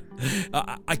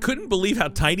 I couldn't believe how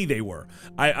tiny they were.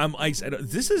 I said,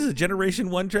 "This is a Generation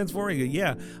 1 Transformer?" He goes,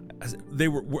 "Yeah." I said,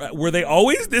 were they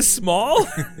always this small?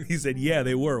 He said, "Yeah,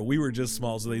 they were. We were just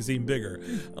small, so they seemed bigger."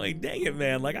 I'm like, dang it,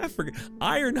 man. Like, I forget.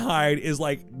 Ironhide is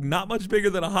like not much bigger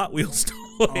than a Hot Wheels toy.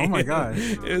 Oh my gosh.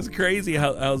 It was crazy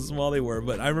how small they were.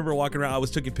 But I remember walking around. I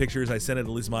was taking pictures. I sent it to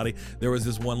Lismati. There was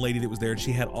this one lady that was there, and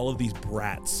she had all of these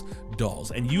Bratz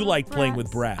dolls. And you like playing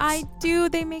with Bratz. I do.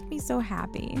 They make me so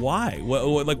happy. Why?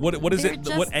 What is it?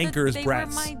 What anchors They Bratz?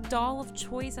 were my doll of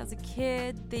choice as a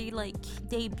kid. They like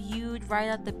debuted right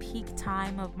at the peak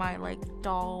time of my like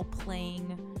doll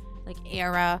playing like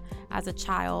era as a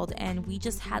child, and we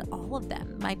just had all of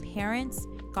them. My parents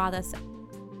got us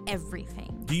everything.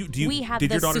 We had did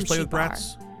the your daughters play sushi with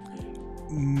Bratz?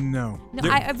 No. No,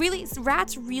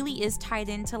 Rats really is tied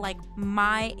into like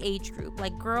my age group.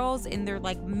 Like girls in their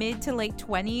like mid to late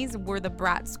 20s were the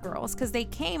Bratz girls, because they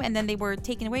came and then they were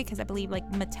taken away because I believe like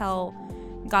Mattel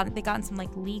got in some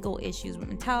like legal issues with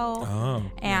Mattel. Oh.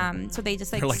 And so they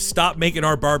just like They're like, stop making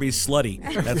our Barbies slutty.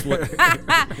 That's what.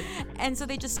 and so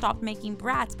they just stopped making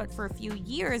Bratz. But for a few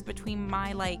years between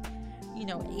my like, you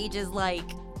know, ages like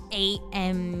 8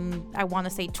 and I want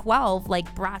to say 12,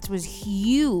 like Bratz was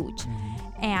huge.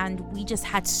 and we just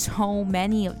had so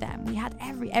many of them. We had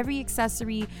every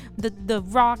accessory, the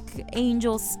Rock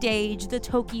Angel stage, the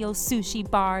Tokyo Sushi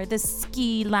Bar, the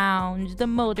ski lounge, the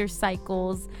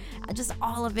motorcycles, just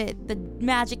all of it, the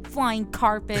magic flying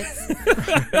carpets.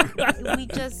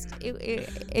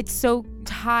 It's so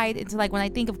tied into, like, when I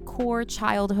think of core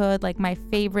childhood, like my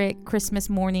favorite Christmas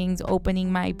mornings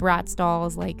opening my Bratz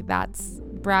dolls, like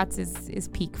Bratz is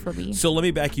peak for me. So let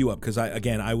me back you up, because I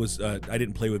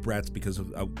didn't play with Bratz because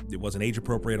it wasn't age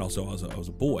appropriate. Also, I was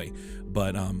a boy,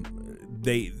 but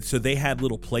they had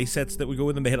little play sets that would go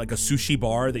with them. They had like a sushi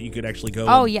bar that you could actually go.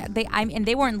 Oh yeah, and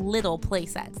they weren't little play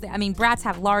sets. Bratz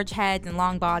have large heads and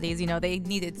long bodies. They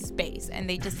needed space, and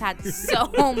they just had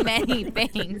so many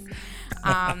things.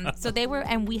 So they were,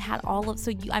 and we had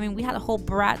we had a whole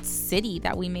Bratz city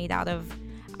that we made out of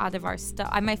our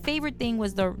stuff. My favorite thing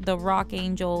was the Rock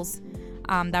Angels.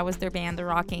 That was their band, the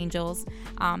Rock Angels.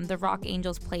 The Rock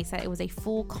Angels playset. It was a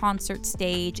full concert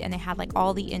stage, and it had like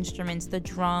all the instruments, the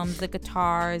drums, the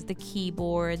guitars, the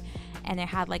keyboard, and it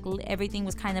had like everything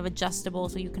was kind of adjustable,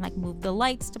 so you can like move the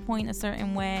lights to point a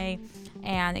certain way.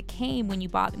 And it came when you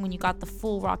got the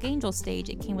full Rock Angels stage.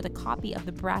 It came with a copy of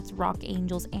the Bratz Rock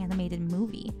Angels animated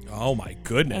movie. Oh my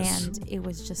goodness! And it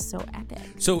was just so epic.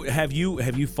 So have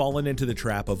you fallen into the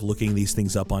trap of looking these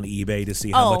things up on eBay to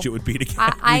see how much it would be to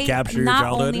recapture your childhood?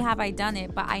 Not only have I done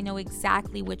it, but I know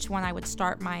exactly which one I would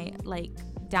start my like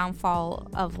downfall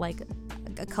of like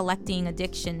a collecting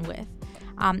addiction with.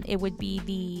 It would be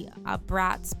the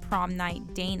Bratz prom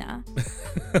night Dana.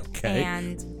 Okay.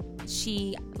 And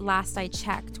she, last I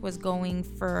checked, was going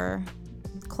for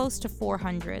close to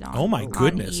 $400 on, oh my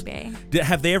goodness. on eBay.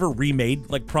 Have they ever remade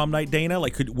like Prom Night Dana?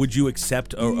 Like, would you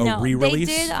accept a re-release?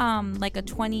 They did like a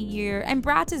 20-year, and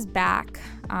Bratz is back.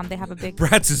 They have a big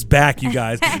Bratz is back, you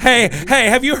guys. hey,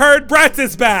 have you heard? Bratz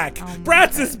is back. Oh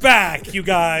Bratz is back, you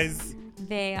guys.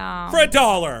 They for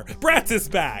 $1, Bratz is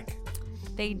back.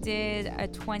 They did a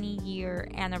 20-year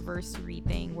anniversary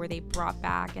thing where they brought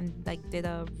back and like did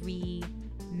a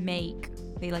remake.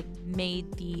 They like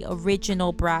made the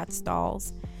original Bratz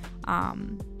dolls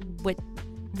with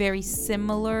very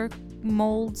similar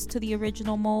molds to the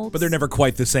original molds. But they're never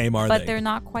quite the same, are they? But they're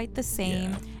not quite the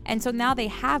same. Yeah. And so now they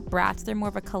have Bratz. They're more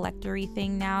of a collector-y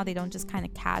thing now. They don't just kind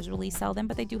of casually sell them,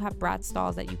 but they do have Bratz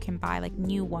dolls that you can buy, like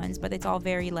new ones. But it's all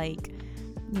very like,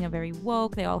 very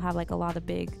woke. They all have like a lot of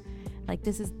big, like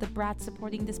this is the Bratz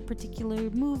supporting this particular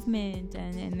movement,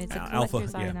 and it's a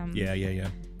collector's item. Yeah.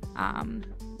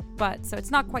 But so it's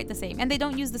not quite the same, and they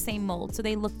don't use the same mold, so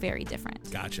they look very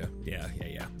different. Gotcha. Yeah.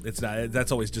 It's not.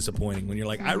 That's always disappointing when you're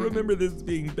like, I remember this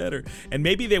being better, and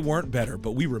maybe they weren't better,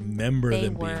 but we remember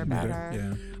them being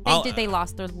better. Yeah. They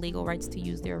lost their legal rights to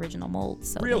use their original mold.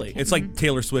 So really, it's like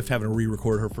Taylor Swift having to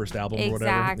re-record her first album or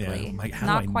whatever. Exactly. Yeah. How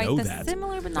not do I quite know the that?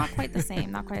 Similar, but not quite the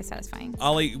same. Not quite as satisfying.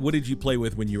 Ollie, what did you play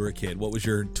with when you were a kid? What was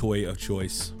your toy of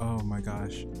choice? Oh my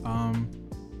gosh.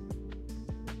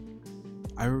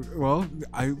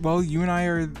 You and I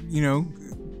are,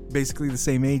 basically the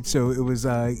same age, so it was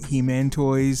He-Man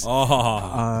toys,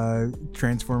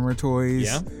 Transformer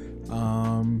toys,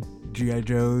 G.I.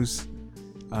 Joes,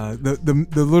 the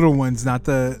little ones, not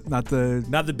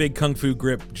the big Kung Fu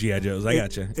grip G.I. Joes. I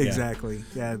gotcha. Exactly.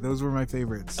 Yeah, those were my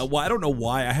favorites. Well, I don't know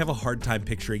why. I have a hard time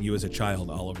picturing you as a child,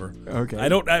 Oliver. Okay.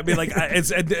 I've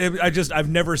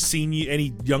never seen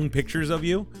any young pictures of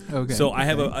you. Okay. So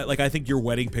I think your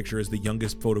wedding picture is the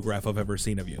youngest photograph I've ever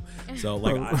seen of you. So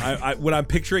I when I'm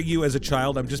picturing you as a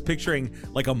child, I'm just picturing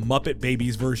like a Muppet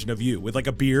Babies version of you with like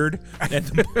a beard and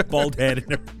the bald head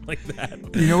and everything like that.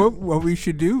 You know what we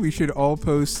should do? We should all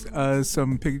post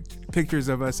some pictures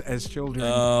of us as children.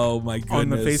 Oh my goodness! On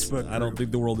the Facebook group. I don't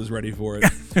think the world is ready for it.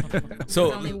 So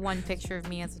there's only one picture of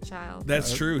me as a child.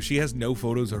 That's true. She has no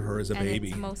photos of her as a baby.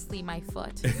 It's mostly my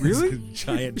foot. Really?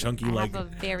 Giant chunky leg. I have a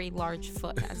very large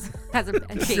foot as a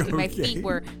baby. Okay. My feet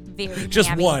were very just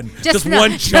hammy. One giant just the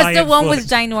one foot. Was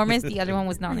ginormous. The other one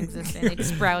was non-existent. It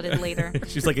sprouted later.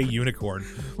 She's like a unicorn.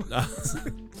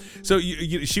 So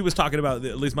she was talking about,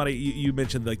 Liz Mari, you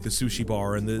mentioned like the sushi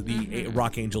bar and the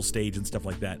Rock Angel stage and stuff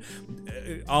like that.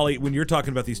 Ollie, when you're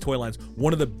talking about these toy lines,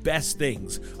 one of the best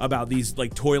things about these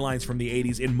like toy lines from the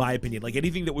 80s, in my opinion, like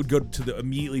anything that would go to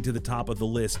immediately to the top of the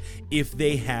list if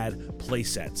they had play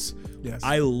sets. Yes.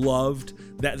 I loved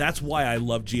that. That's why I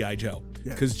love G.I. Joe,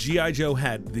 because G.I. Joe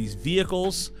had these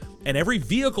vehicles. And every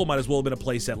vehicle might as well have been a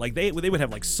playset. Like they would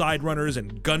have like side runners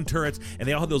and gun turrets, and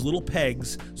they all had those little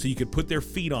pegs so you could put their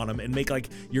feet on them and make like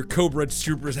your Cobra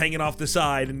troopers hanging off the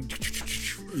side and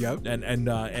Yep.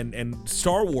 And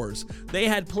Star Wars. They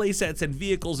had play sets and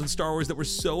vehicles in Star Wars that were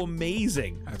so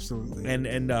amazing. Absolutely.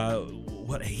 And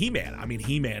what He-Man? I mean,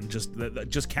 He-Man,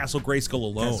 just Castle Grayskull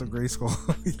alone. Castle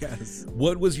Grayskull. Yes.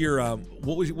 What was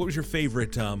your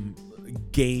favorite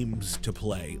games to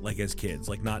play, like as kids?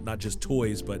 Like not just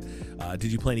toys, but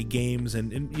did you play any games?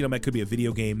 And you know, that could be a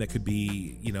video game, that could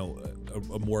be, you know,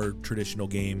 a more traditional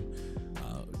game.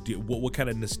 What kind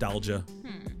of nostalgia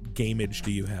gameage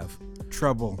do you have?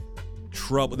 Trouble.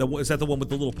 Is that the one with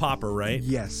the little popper, right?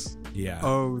 Yes. Yeah.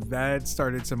 Oh, that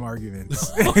started some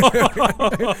arguments.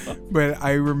 But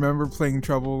I remember playing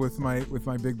Trouble with my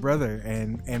big brother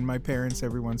and my parents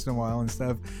every once in a while and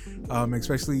stuff.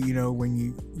 Especially, you know,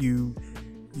 when you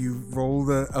rolled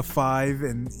a 5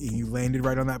 and you landed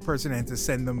right on that person and to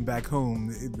send them back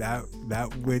home. That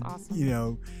would, awesome. You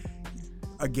know,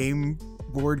 a game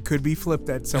board could be flipped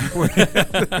at some point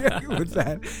with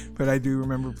that. But I do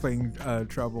remember playing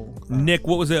Trouble. Nick,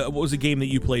 what was a game that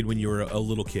you played when you were a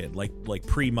little kid, like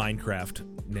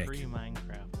pre-Minecraft? Nick. Pre-Minecraft.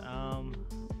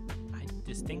 I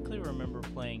distinctly remember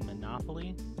playing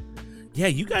Monopoly. Yeah,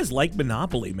 you guys like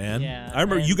Monopoly, man. Yeah, I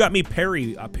remember and- you got me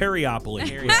Perryopoly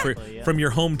Perryopoly, yeah. from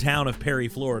your hometown of Perry,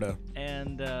 Florida.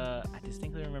 And I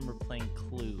distinctly remember playing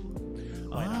Clue.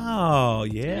 Oh,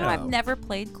 You know, yeah. I've never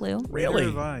played Clue. Really?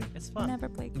 Neither have I. It's fun. Never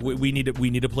played Clue. We need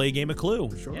to play a game of Clue.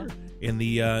 Sure. Yeah. In the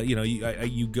you know,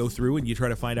 you go through and you try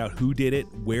to find out who did it,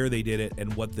 where they did it,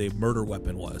 and what the murder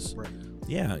weapon was. Right.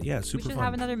 Yeah, We super should fun.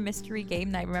 have another mystery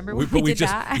game night. Remember We- when but we we did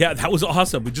just that? yeah, that was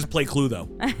awesome. We just play Clue though.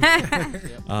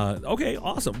 Okay,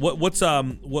 awesome. What's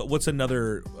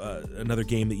another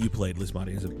game that you played, Liz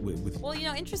Motti? Is it with Well, you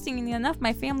know, interestingly enough,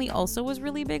 my family also was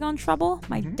really big on Trouble.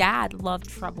 My dad loved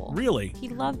Trouble. Really? He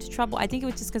loved Trouble. I think it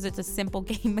was just because it's a simple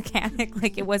game mechanic.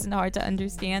 Like, it wasn't hard to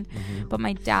understand. But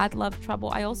my dad loved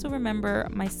Trouble. I also remember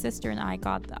my sister and I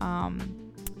got,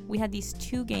 we had these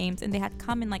 2 games, and they had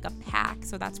come in like a pack.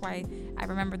 So that's why I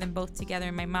remember them both together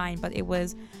in my mind. But it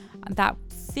was that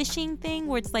fishing thing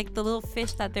where it's like the little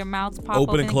fish that their mouths pop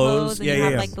Open and close. and Yeah, you yeah,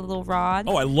 have yeah. like the little rod.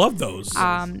 Oh, I love those.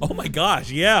 Oh my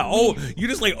gosh, yeah. Oh, you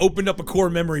just like opened up a core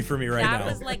memory for me right that now.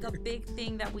 was like a big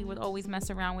thing that we would always mess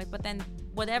around with. But then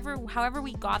however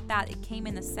we got that, it came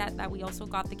in a set that we also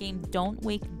got the game Don't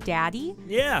Wake Daddy.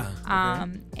 Yeah.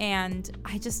 And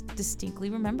I just distinctly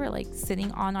remember like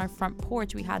sitting on our front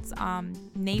porch. We had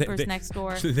neighbors They- next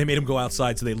door. So they made him go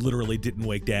outside, so they literally didn't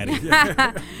wake Daddy.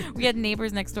 We had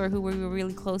neighbors next door who we were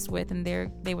really close with, and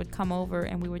they would come over,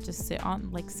 and we would just sit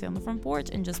on the front porch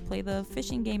and just play the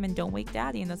fishing game and Don't Wake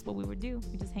Daddy, and that's what we would do.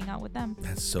 We just hang out with them.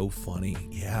 That's so funny.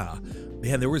 Yeah,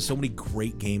 man, there were so many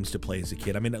great games to play as a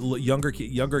kid. I mean, younger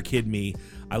kid me,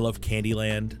 I loved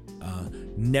Candyland.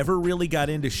 Never really got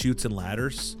into Chutes and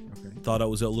Ladders. Okay. Thought it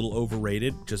was a little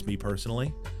overrated, just me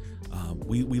personally.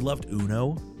 We loved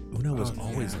Uno. Uno was Oh,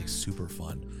 always yeah. like super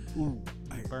fun. Ooh,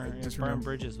 I Burn just burn remember.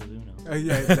 bridges with Uno.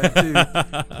 Yeah, that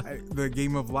too. The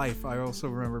Game of Life. I also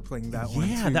remember playing that one.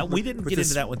 Yeah, too, that we with- didn't with get the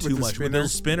into that one too with the much. With the little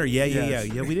spinner, yeah. Yes.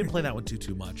 We didn't play that one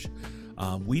too much.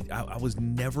 I was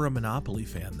never a Monopoly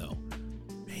fan though.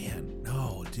 Man,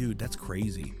 no, dude, that's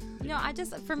crazy. You know,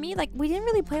 for me, like, we didn't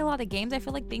really play a lot of games. I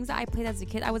feel like things that I played as a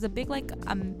kid, I was a big, like,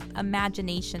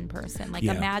 imagination person. Like,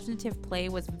 Yeah. imaginative play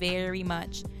was very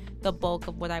much the bulk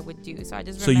of what I would do. So I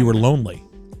just So you were remember- lonely.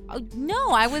 Oh,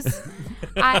 no, I was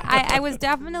I was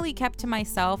definitely kept to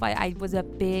myself. I was a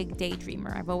big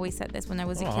daydreamer. I've always said this. When I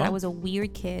was a kid, Aw. I was a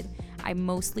weird kid. I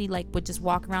mostly would just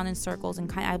walk around in circles and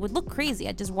I would look crazy.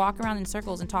 I'd just walk around in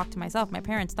circles and talk to myself. My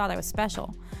parents thought I was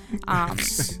special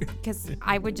because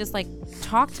I would just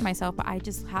talk to myself, but I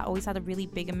just always had a really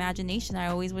big imagination. I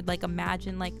always would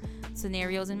imagine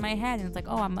scenarios in my head, and it's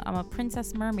oh, I'm a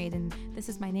princess mermaid, and this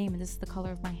is my name, and this is the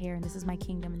color of my hair, and this is my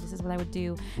kingdom, and this is what I would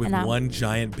do. With and one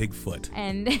giant Bigfoot.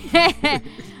 and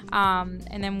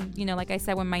and then, you know, like I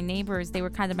said, when my neighbors, they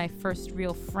were kind of my first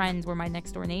real friends, were my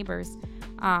next door neighbors.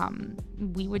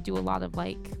 We would do a lot of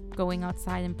going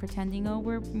outside and pretending,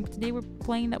 today we're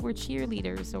playing that we're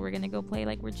cheerleaders, so we're gonna go play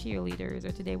like we're cheerleaders,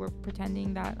 or today we're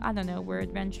pretending that, I don't know, we're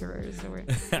adventurers or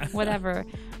whatever.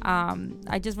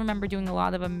 I just remember doing a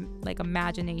lot of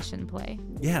imagination play.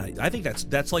 Yeah, I think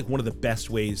that's one of the best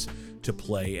ways to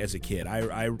play as a kid.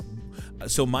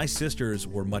 So my sisters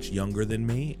were much younger than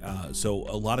me, so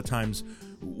a lot of times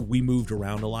we moved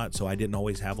around a lot, so I didn't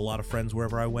always have a lot of friends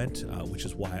wherever I went, which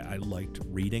is why I liked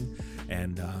reading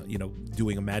and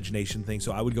doing imagination things.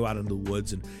 So I would go out into the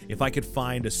woods, and if I could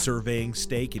find a surveying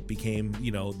stake, it became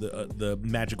the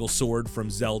magical sword from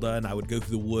Zelda, and I would go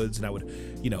through the woods and I would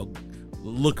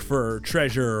look for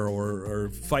treasure or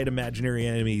fight imaginary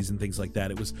enemies and things like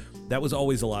that. That was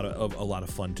always a lot of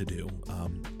fun to do.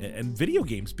 And video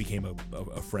games became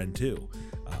a friend too,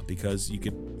 because you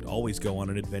could always go on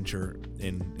an adventure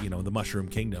in the Mushroom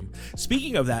Kingdom.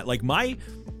 Speaking of that, like my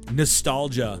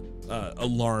nostalgia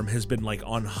alarm has been like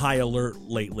on high alert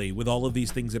lately with all of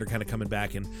these things that are kind of coming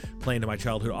back and playing to my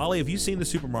childhood. Ollie, have you seen the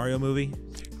Super Mario movie?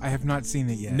 I have not seen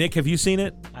it yet. Nick, have you seen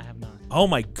it? I have not. Oh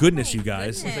my goodness, you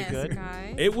guys. Was it good?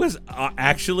 It was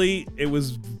actually, it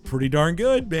was pretty darn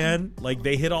good, man. Like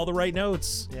they hit all the right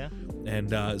notes. Yeah.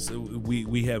 And so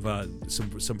we have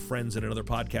some friends in another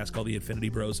podcast called the Infinity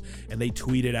Bros, and they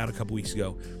tweeted out a couple weeks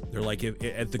ago. They're like,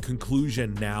 at the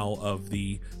conclusion now of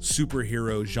the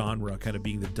superhero genre kind of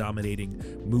being the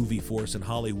dominating movie force in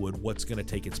Hollywood, what's going to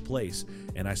take its place?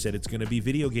 And I said it's going to be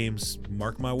video games.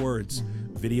 Mark my words.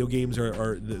 Video games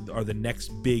are the next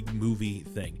big movie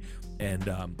thing. And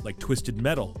like Twisted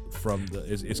Metal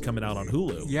is coming out on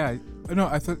Hulu. Yeah.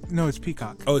 No, it's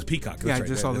Peacock. Oh, it's Peacock. That's Yeah, I right.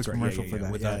 just saw the That's right. commercial for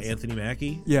that, with yes. Anthony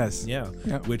Mackie. Yes. Yeah.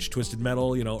 Yep. Which Twisted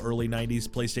Metal, early '90s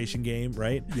PlayStation game,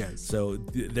 right? Yes. So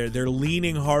they're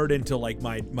leaning hard into like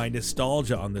my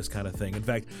nostalgia on this kind of thing. In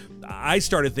fact, I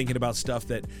started thinking about stuff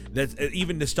that's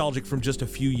even nostalgic from just a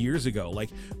few years ago.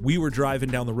 Like we were driving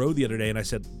down the road the other day, and I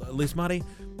said, Lismati,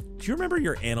 do you remember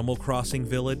your Animal Crossing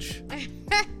village?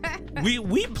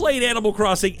 We played Animal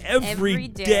Crossing every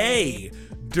day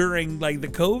during like the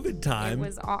COVID time. It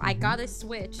was all, I got a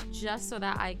Switch just so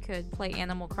that I could play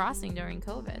Animal Crossing during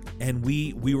COVID. And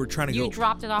we were trying to You go.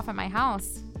 dropped it off at my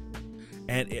house.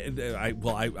 And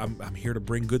I'm here to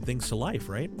bring good things to life,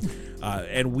 right?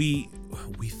 And we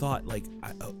thought like,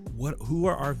 who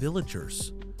are our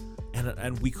villagers?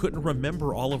 And we couldn't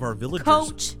remember all of our villagers.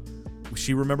 Coach.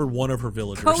 She remembered one of her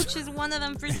villagers. Coach is one of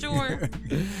them for sure.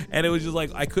 And it was just like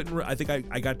I couldn't. I think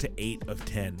I got to 8 of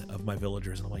 10 of my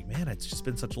villagers, and I'm like, man, it's just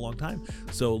been such a long time.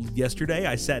 So yesterday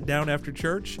I sat down after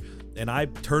church, and I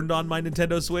turned on my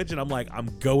Nintendo Switch, and I'm like,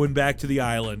 I'm going back to the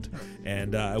island,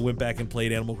 and I went back and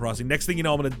played Animal Crossing. Next thing you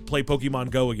know, I'm going to play Pokemon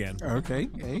Go again. Okay.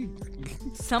 Hey.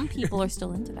 Some people are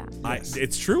still into that.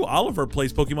 It's true. Oliver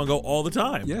plays Pokemon Go all the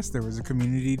time. Yes, there was a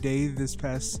community day this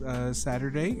past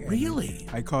Saturday. Really?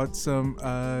 I caught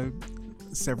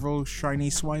several shiny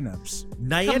swine-ups.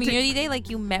 Community day, like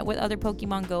you met with other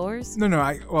Pokemon goers? No,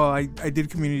 I did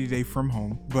community day from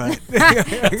home, but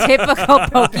Typical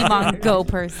Pokemon Go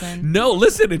person. No,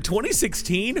 listen, in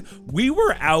 2016, we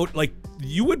were out, like,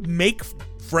 you would make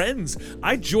friends.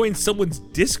 I joined someone's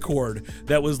Discord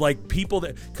that was like people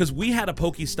that, because we had a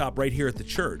Pokestop right here at the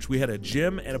church. We had a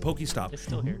gym and a Pokestop. It's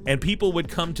still here. And people would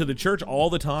come to the church all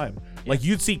the time. Like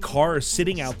you'd see cars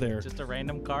sitting out there. Just a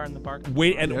random car in the park.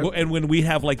 Wait, and when we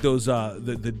have like those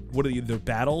what are the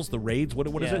battles, the raids, what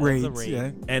is it? raids, the raid.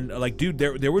 yeah. And like, dude,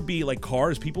 there would be like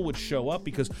cars. People would show up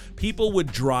because people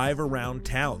would drive around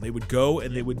town. They would go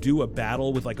and they would do a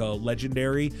battle with like a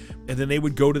legendary, and then they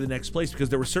would go to the next place because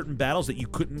there were certain battles that you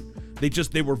couldn't.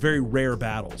 They were very rare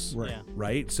battles. Right. Yeah.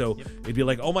 Right. So it'd be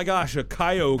like, oh my gosh, a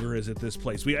Kyogre is at this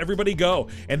place. Everybody go,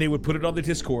 and they would put it on the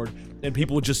Discord, and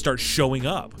people would just start showing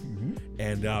up.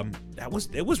 And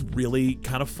it was really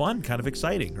kind of fun, kind of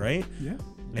exciting, right? Yeah.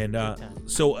 And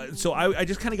so I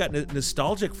just kind of got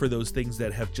nostalgic for those things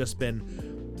that have just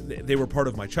been, they were part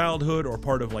of my childhood or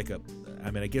part of like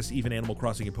I guess even Animal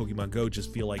Crossing and Pokemon Go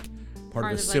just feel like part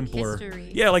of a like, simpler,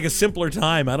 history. yeah, like a simpler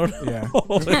time. I don't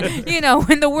know. You know,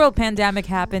 when the world pandemic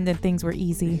happened and things were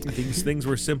easy. Things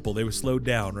were simple. They were slowed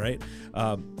down, right?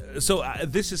 So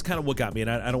this is kind of what got me, and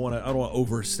I don't want to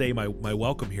overstay my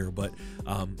welcome here, but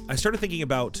I started thinking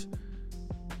about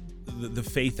the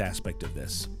faith aspect of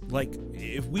this. Like,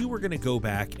 if we were going to go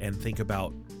back and think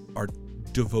about our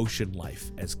devotion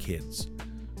life as kids,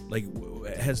 like,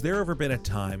 has there ever been a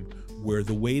time where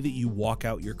the way that you walk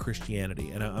out your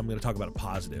Christianity, and I'm going to talk about a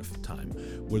positive time,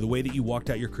 where the way that you walked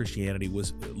out your Christianity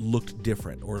looked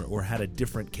different or had a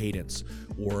different cadence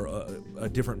or a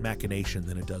different machination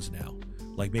than it does now?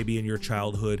 Like maybe in your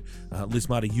childhood,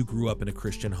 Lismata, you grew up in a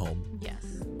Christian home. Yes.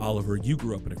 Oliver, you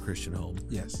grew up in a Christian home.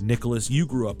 Yes. Nicholas, you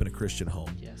grew up in a Christian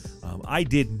home. Yes. I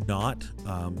did not.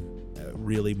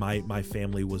 Really, my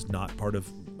family was not part of.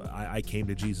 I came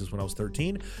to Jesus when I was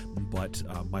 13, but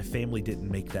my family didn't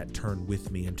make that turn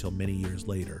with me until many years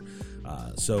later.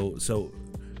 So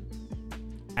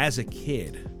as a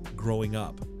kid growing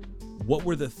up, what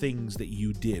were the things that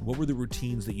you did? What were the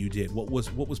routines that you did? What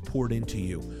was poured into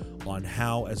you on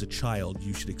how, as a child,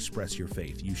 you should express your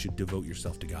faith? You should devote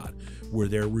yourself to God. Were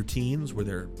there routines? Were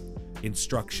there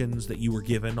instructions that you were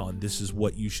given on this is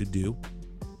what you should do?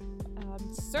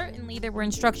 Certainly, there were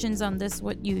instructions on this,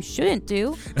 what you shouldn't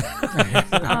do.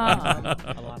 A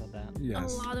lot of that.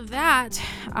 Yes. A lot of that.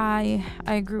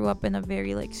 I grew up in a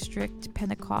very like strict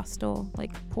Pentecostal,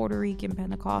 like Puerto Rican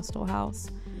Pentecostal house.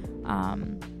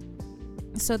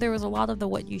 So there was a lot of the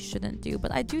what you shouldn't do.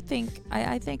 But I do think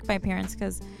I thank my parents,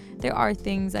 because there are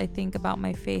things I think about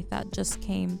my faith that just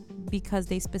came because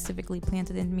they specifically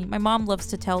planted in me. My mom loves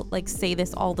to say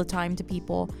this all the time to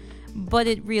people, but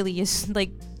it really is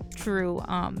like true.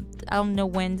 I don't know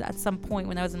when, at some point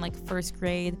when I was in like first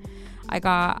grade,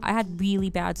 I had really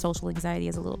bad social anxiety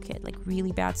as a little kid, like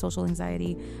really bad social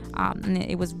anxiety. And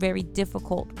it was very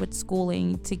difficult with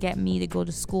schooling to get me to go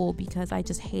to school because I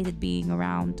just hated being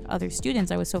around other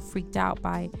students. I was so freaked out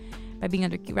by being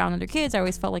around other kids. I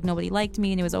always felt like nobody liked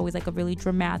me, and it was always like a really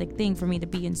dramatic thing for me to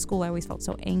be in school. I always felt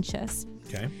so anxious.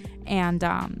 Okay. And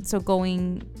so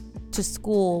going to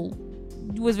school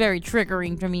was very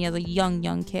triggering for me as a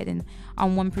young kid. And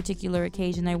on one particular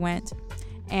occasion I went,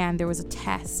 and there was a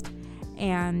test,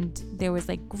 and there was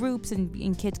like groups,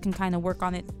 and kids can kind of work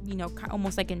on it, you know,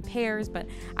 almost like in pairs, but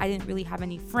I didn't really have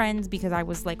any friends because I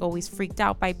was like always freaked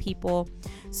out by people.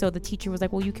 So the teacher was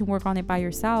like, well, you can work on it by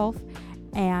yourself.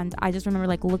 And I just remember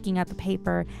like looking at the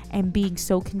paper and being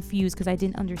so confused because I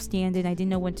didn't understand it. I didn't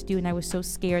know what to do, and I was so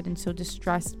scared and so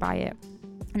distressed by it.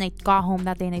 And I got home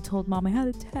that day and I told Mom I had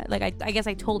a test. Like, I guess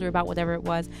I told her about whatever it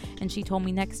was. And she told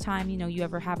me, next time, you know, you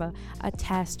ever have a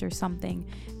test or something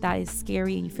that is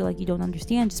scary and you feel like you don't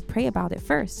understand, just pray about it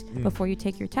first before you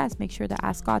take your test. Make sure to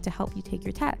ask God to help you take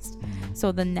your test.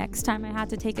 So the next time I had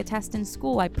to take a test in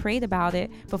school, I prayed about it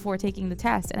before taking the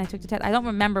test, and I took the test. I don't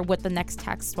remember what the next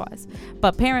test was,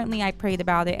 but apparently I prayed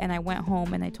about it, and I went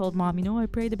home and I told Mom, you know, I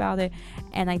prayed about it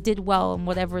and I did well in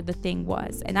whatever the thing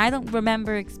was. And I don't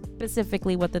remember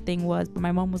specifically what the thing was, but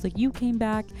my mom was like, you came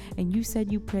back and you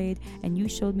said you prayed and you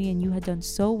showed me and you had done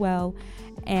so well.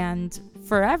 And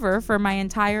forever, for my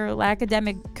entire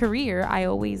academic career, I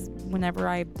always, whenever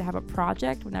I have a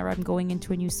project, whenever I'm going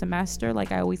into a new semester,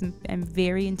 like I always am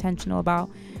very intentional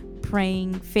about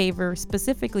praying favor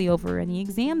specifically over any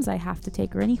exams I have to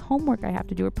take or any homework I have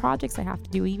to do or projects I have to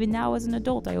do. Even now as an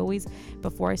adult, I always,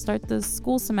 before I start the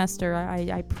school semester,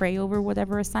 I pray over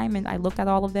whatever assignment. I look at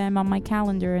all of them on my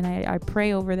calendar, and I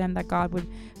pray over them that God would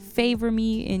favor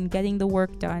me in getting the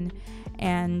work done.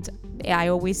 And I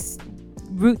always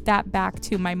root that back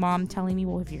to my mom telling me,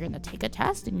 well, if you're going to take a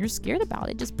test and you're scared about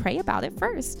it, just pray about it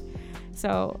first.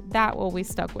 So that always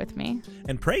stuck with me.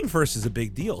 And praying first is a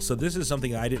big deal. So this is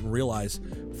something I didn't realize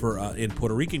for in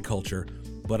Puerto Rican culture,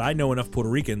 but I know enough Puerto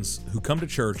Ricans who come to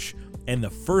church, and the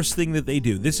first thing that they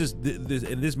do,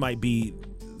 this might be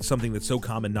something that's so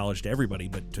common knowledge to everybody,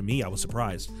 but to me, I was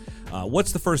surprised.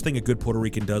 What's the first thing a good Puerto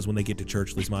Rican does when they get to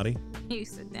church, Lismati? You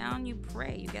sit down, you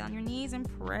pray, you get on your knees and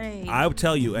pray. I'll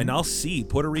tell you, and I'll see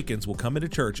Puerto Ricans will come into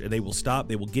church and they will stop,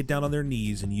 they will get down on their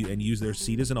knees and use their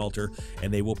seat as an altar,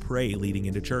 and they will pray leading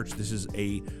into church. This is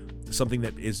something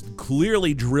that is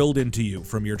clearly drilled into you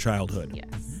from your childhood.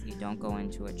 Yes, you don't go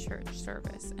into a church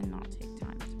service and not take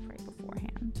time to pray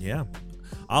beforehand. Yeah.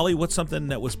 Ollie, what's something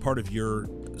that was part of your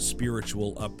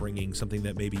spiritual upbringing, something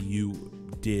that maybe you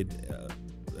did,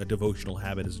 a devotional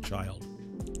habit as a child?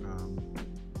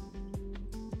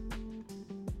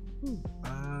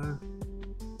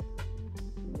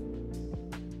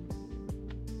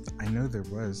 I know there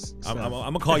was. I'm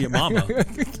gonna call your mama.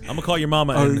 I'm gonna call your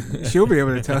mama. Oh, she'll be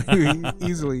able to tell you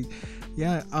easily.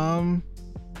 Yeah.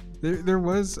 There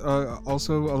was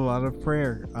also a lot of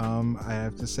prayer. I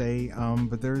have to say.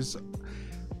 But there's.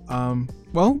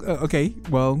 Okay.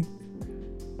 Well,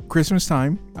 Christmas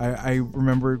time. I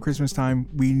remember Christmas time.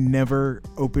 We never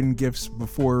opened gifts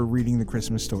before reading the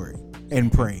Christmas story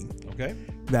and praying. Okay.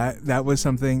 That was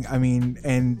something. I mean,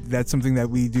 and that's something that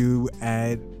we do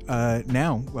at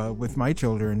now with my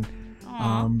children.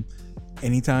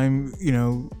 Anytime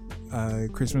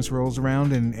Christmas rolls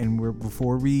around and we're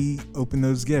before we open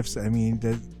those gifts. I mean,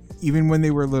 even when they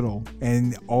were little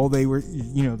and all they were,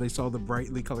 they saw the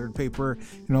brightly colored paper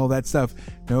and all that stuff.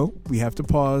 No, we have to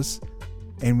pause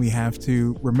and we have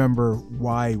to remember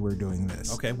why we're doing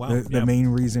this. Okay, wow. The main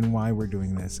reason why we're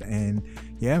doing this. And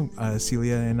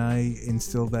Celia and I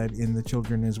instill that in the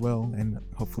children as well. And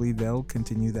hopefully they'll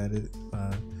continue that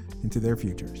into their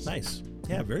futures. Nice.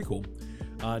 Yeah, very cool.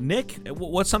 Nick,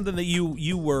 what's something that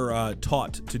you were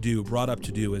taught to do, brought up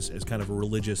to do as kind of a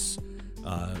religious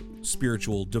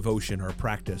spiritual devotion or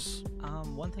practice?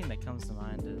 One thing that comes to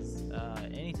mind is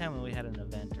anytime when we had an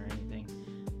event or anything,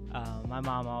 my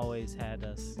mom always had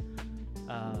us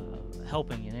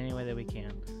helping in any way that we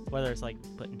can, whether it's like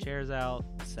putting chairs out,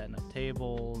 setting up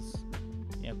tables,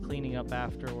 cleaning up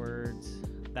afterwards,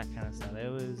 that kind of stuff.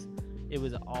 It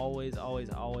was always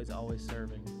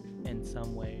serving in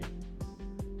some way.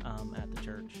 at the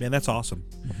church. Man, that's awesome.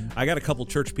 I got a couple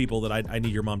church people that I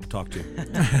need your mom to talk to.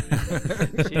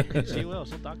 She will.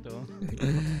 She'll talk to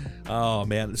them. Oh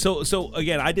man. So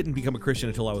again, I didn't become a Christian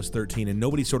until I was 13, and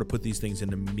nobody sort of put these things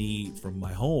into me from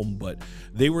my home, but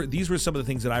these were some of the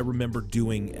things that I remember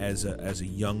doing as a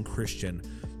young Christian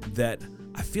that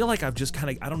I feel like I've just kind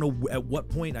of, I don't know at what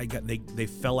point they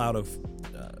fell out of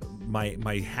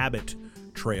my habit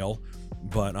trail,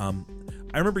 but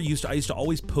I remember I used to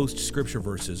always post scripture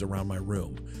verses around my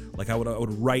room. Like I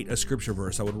would write a scripture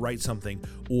verse, I would write something,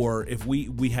 or if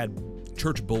we had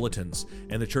church bulletins,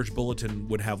 and the church bulletin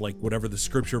would have like whatever the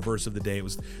scripture verse of the day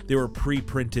was. They were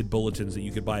pre-printed bulletins that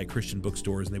you could buy at Christian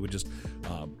bookstores, and they would just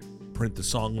print the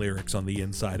song lyrics on the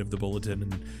inside of the bulletin,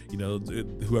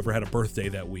 and whoever had a birthday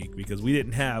that week, because we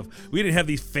didn't have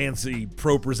these fancy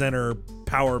ProPresenter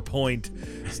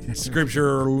PowerPoint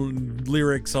scripture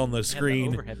lyrics on the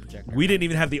screen. We didn't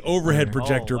even have the overhead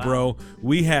projector, bro.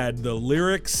 We had the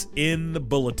lyrics in the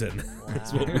bulletin.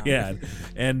 That's what we had.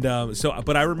 And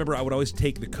but I remember I would always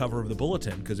take the cover of the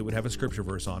bulletin because it would have a scripture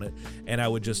verse on it, and I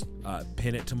would just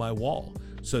pin it to my wall.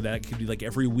 So that it could be like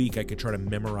every week I could try to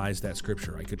memorize that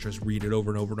scripture. I could just read it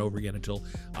over and over and over again until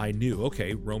I knew,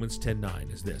 okay, Romans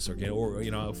 10:9 is this, okay, or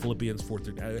Philippians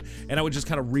 4:13, and I would just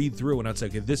kind of read through and I'd say,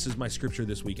 okay, this is my scripture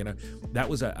this week, and that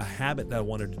was a habit that I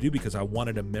wanted to do because I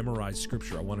wanted to memorize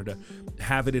scripture. I wanted to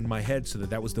have it in my head so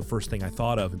that was the first thing I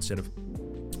thought of instead of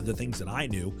the things that I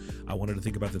knew. I wanted to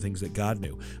think about the things that God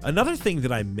knew. Another thing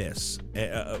that I miss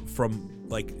from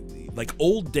like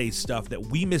old day stuff that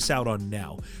we miss out on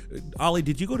now. Ollie,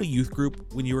 did you go to youth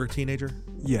group when you were a teenager?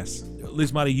 Yes.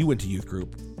 Lizmata, you went to youth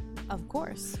group. Of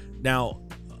course. Now,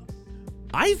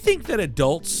 I think that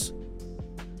adults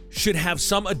should have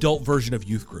some adult version of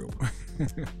youth group.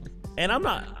 And I'm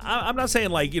not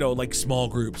saying like small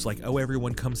groups, like, oh,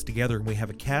 everyone comes together and we have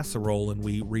a casserole and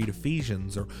we read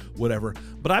Ephesians or whatever.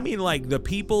 But I mean like the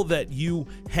people that you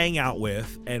hang out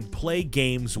with and play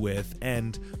games with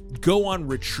and go on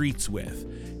retreats with.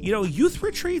 Youth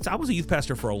retreats, I was a youth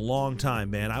pastor for a long time,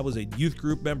 man. I was a youth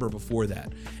group member before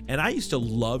that. And I used to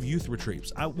love youth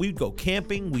retreats. We'd go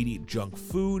camping, we'd eat junk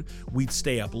food, we'd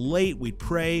stay up late, we'd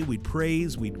pray, we'd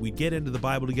praise, we'd get into the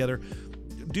Bible together.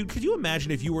 Dude, could you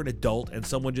imagine if you were an adult and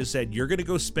someone just said, you're going to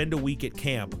go spend a week at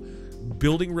camp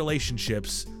building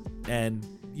relationships and,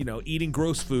 eating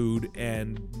gross food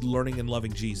and learning and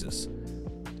loving Jesus?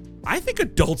 I think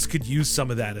adults could use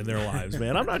some of that in their lives,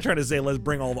 man. I'm not trying to say let's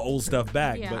bring all the old stuff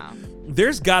back, but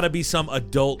there's got to be some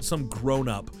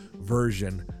grown-up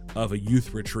version of a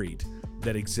youth retreat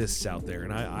that exists out there,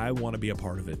 and I want to be a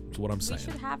part of it. That's what I'm saying.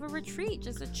 We should have a retreat,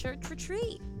 just a church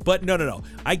retreat. But no.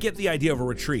 I get the idea of a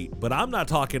retreat, but I'm not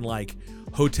talking like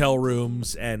hotel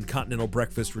rooms and continental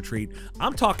breakfast retreat.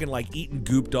 I'm talking like eating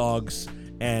goop dogs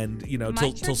and,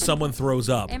 till someone throws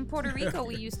up. In Puerto Rico,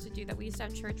 we used to do that. We used to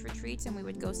have church retreats, and we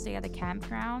would go stay at a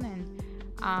campground,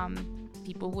 and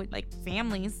people would,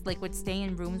 families, would stay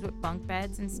in rooms with bunk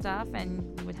beds and stuff,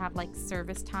 and we would have,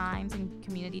 service times and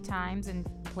community times and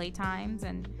play times,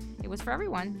 and it was for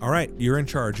everyone. All right, you're in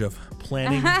charge of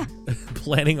planning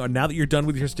on, now that you're done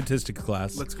with your statistics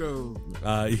class. Let's go.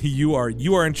 You are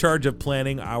in charge of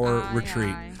planning our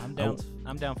retreat.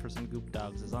 I'm down for some goop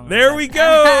dogs as long as there we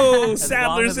go. as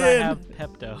Sadler's long as in. I have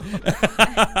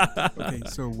Pepto. Okay,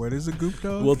 so what is a goop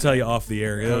dog? We'll tell you off the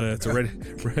air.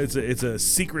 It's a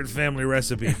secret family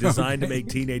recipe designed to make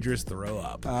teenagers throw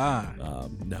up.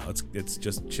 No, it's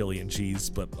just chili and cheese,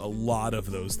 but a lot of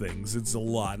those things. It's a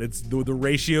lot. It's the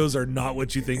ratios are not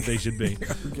what you think they should be.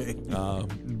 Okay.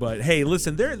 But hey,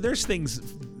 listen, there's things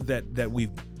that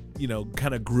we've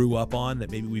kind of grew up on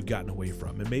that maybe we've gotten away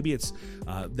from, and maybe it's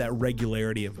that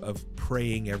regularity of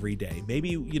praying every day.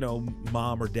 Maybe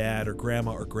mom or dad or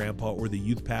grandma or grandpa or the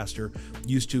youth pastor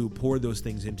used to pour those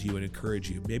things into you and encourage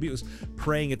you. Maybe it was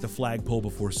praying at the flagpole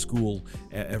before school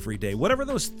every day. Whatever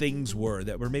those things were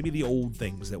that were maybe the old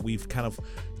things that we've kind of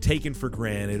taken for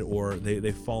granted, or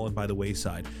they've fallen by the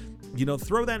wayside.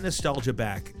 Throw that nostalgia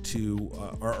back to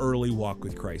our early walk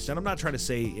with Christ. And I'm not trying to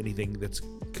say anything that's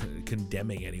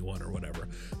condemning anyone or whatever,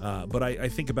 but I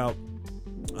think about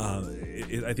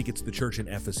I think it's the church in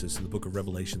Ephesus in the book of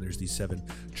Revelation. There's these 7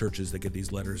 churches that get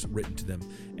these letters written to them,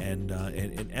 and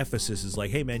Ephesus is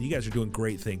like, hey man, you guys are doing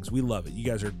great things. We love it. You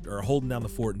guys are holding down the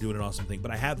fort and doing an awesome thing.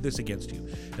 But I have this against you,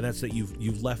 and that's that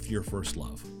you've left your first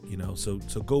love. So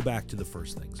go back to the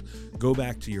first things. Go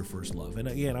back to your first love. And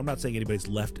again, I'm not saying anybody's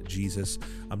left Jesus.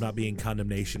 I'm not being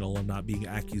condemnational. I'm not being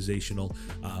accusational.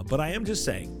 But I am just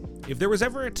saying, if there was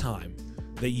ever a time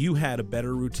that you had a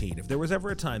better routine, if there was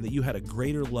ever a time that you had a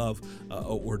greater love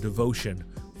or devotion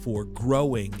for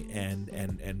growing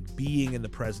and being in the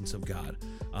presence of God.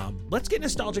 Let's get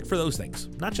nostalgic for those things,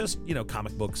 not just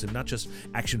comic books and not just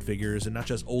action figures and not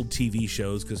just old TV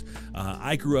shows. Because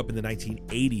I grew up in the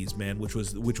 1980s, man, which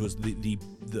was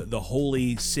the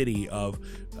holy city of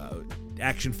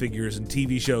action figures and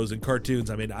TV shows and cartoons.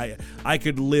 I mean, I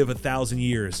could live 1,000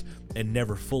 years and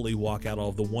never fully walk out all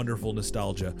of the wonderful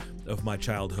nostalgia of my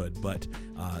childhood. But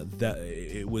that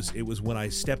it was when I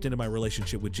stepped into my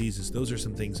relationship with Jesus. Those are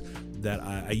some things that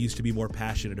I used to be more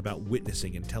passionate about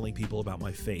witnessing and telling people about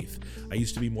my faith. I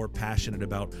used to be more passionate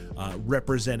about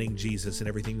representing Jesus in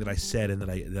everything that I said and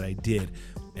that I did.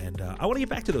 And I want to get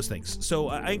back to those things. So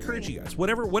I encourage you guys,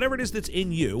 whatever it is that's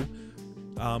in you,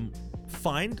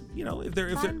 find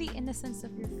the innocence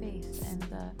of your faith and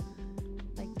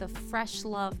the fresh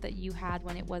love that you had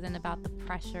when it wasn't about the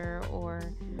pressure or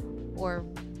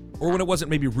when it wasn't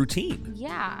maybe routine.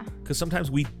 Yeah. Because sometimes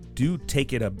we do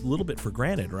take it a little bit for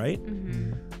granted, right?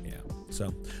 Mm-hmm. Yeah.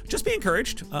 So just be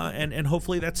encouraged, and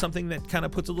hopefully that's something that kind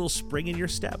of puts a little spring in your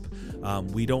step.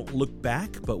 We don't look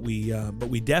back, but we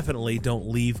definitely don't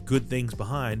leave good things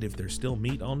behind if there's still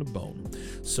meat on the bone.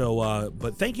 So,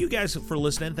 but thank you guys for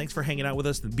listening. Thanks for hanging out with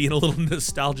us and being a little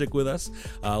nostalgic with us.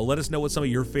 Let us know what some of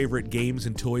your favorite games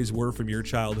and toys were from your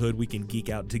childhood. We can geek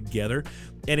out together.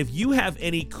 And if you have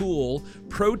any cool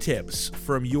pro tips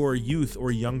from your youth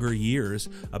or younger years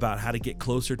about how to get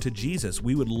closer to Jesus,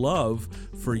 we would love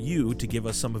for you to give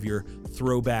us some of your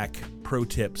throwback pro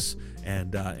tips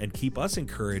and keep us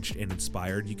encouraged and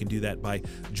inspired. You can do that by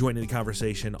joining the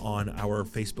conversation on our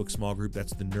Facebook small group.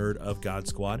 That's the Nerd of God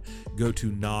Squad. Go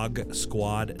to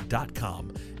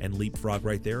nogsquad.com and leapfrog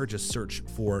right there, or just search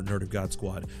for Nerd of God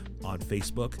Squad on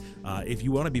Facebook. If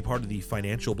you want to be part of the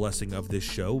financial blessing of this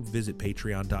show, visit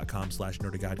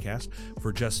patreon.com/nerdofgodcast.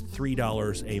 For just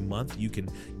 $3 a month, you can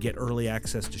get early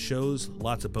access to shows,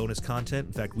 lots of bonus content.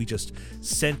 In fact, we just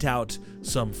sent out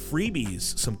some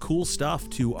freebies, some cool stuff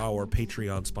to our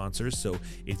Patreon sponsors. So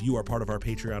if you are part of our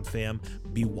Patreon fam,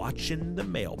 be watching the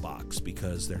mailbox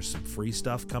because there's some free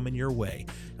stuff coming your way.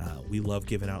 We love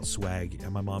giving out swag,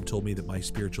 and my mom told me that my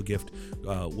spiritual gift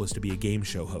was to be a game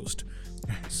show host.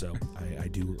 So I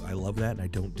love that, and I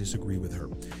don't disagree with her.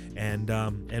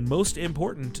 And most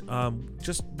important,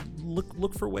 just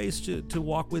look for ways to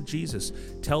walk with Jesus.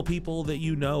 Tell people that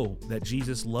you know that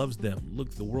Jesus loves them.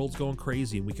 Look, the world's going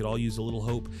crazy, and we could all use a little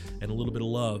hope and a little bit of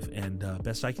love. And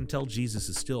best I can tell, Jesus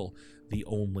is still the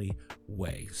only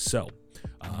way. So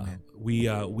we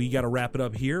got to wrap it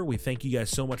up here. We thank you guys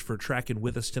so much for tracking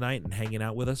with us tonight and hanging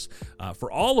out with us.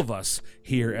 For all of us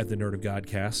here at the Nerd of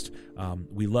Godcast,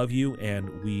 we love you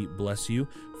and we bless you.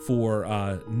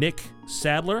 For Nick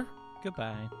Sadler,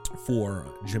 Goodbye. For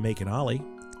Jamaican Ollie,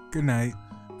 good night.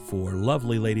 For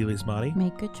lovely Lady Lismati,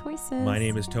 make good choices. My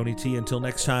name is Tony T. Until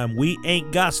next time, we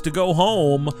ain't gots to go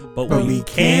home, but we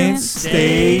can't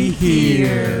stay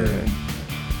here.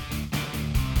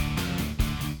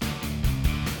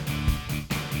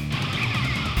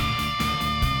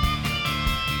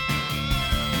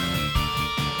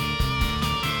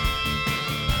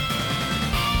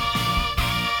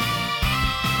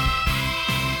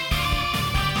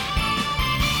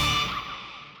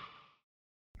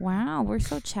 Wow, we're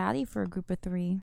so chatty for a group of 3.